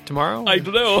again tomorrow? I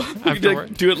don't know. We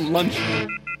could do it at lunch.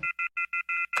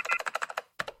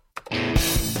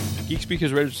 Geek Speak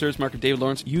is registered mark of David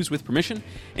Lawrence, used with permission,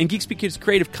 and Geek Speak is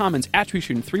Creative Commons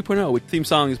Attribution 3.0 with theme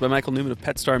songs by Michael Newman of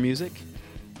Pet Star Music.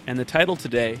 And the title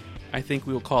today, I think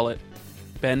we will call it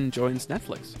Ben Joins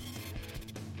Netflix.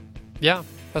 Yeah,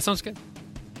 that sounds good.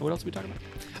 What else are we talking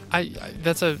about?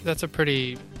 That's a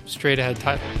pretty straight ahead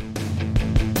title.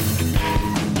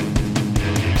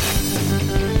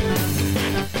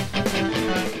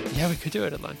 Yeah, we could do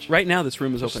it at lunch. Right now, this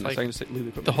room is Just open. like so I can just leave the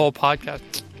equipment. The whole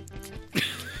podcast.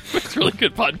 It's really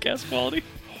good podcast quality.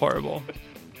 Horrible.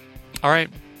 All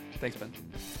right. Thanks, Ben.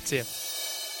 See ya.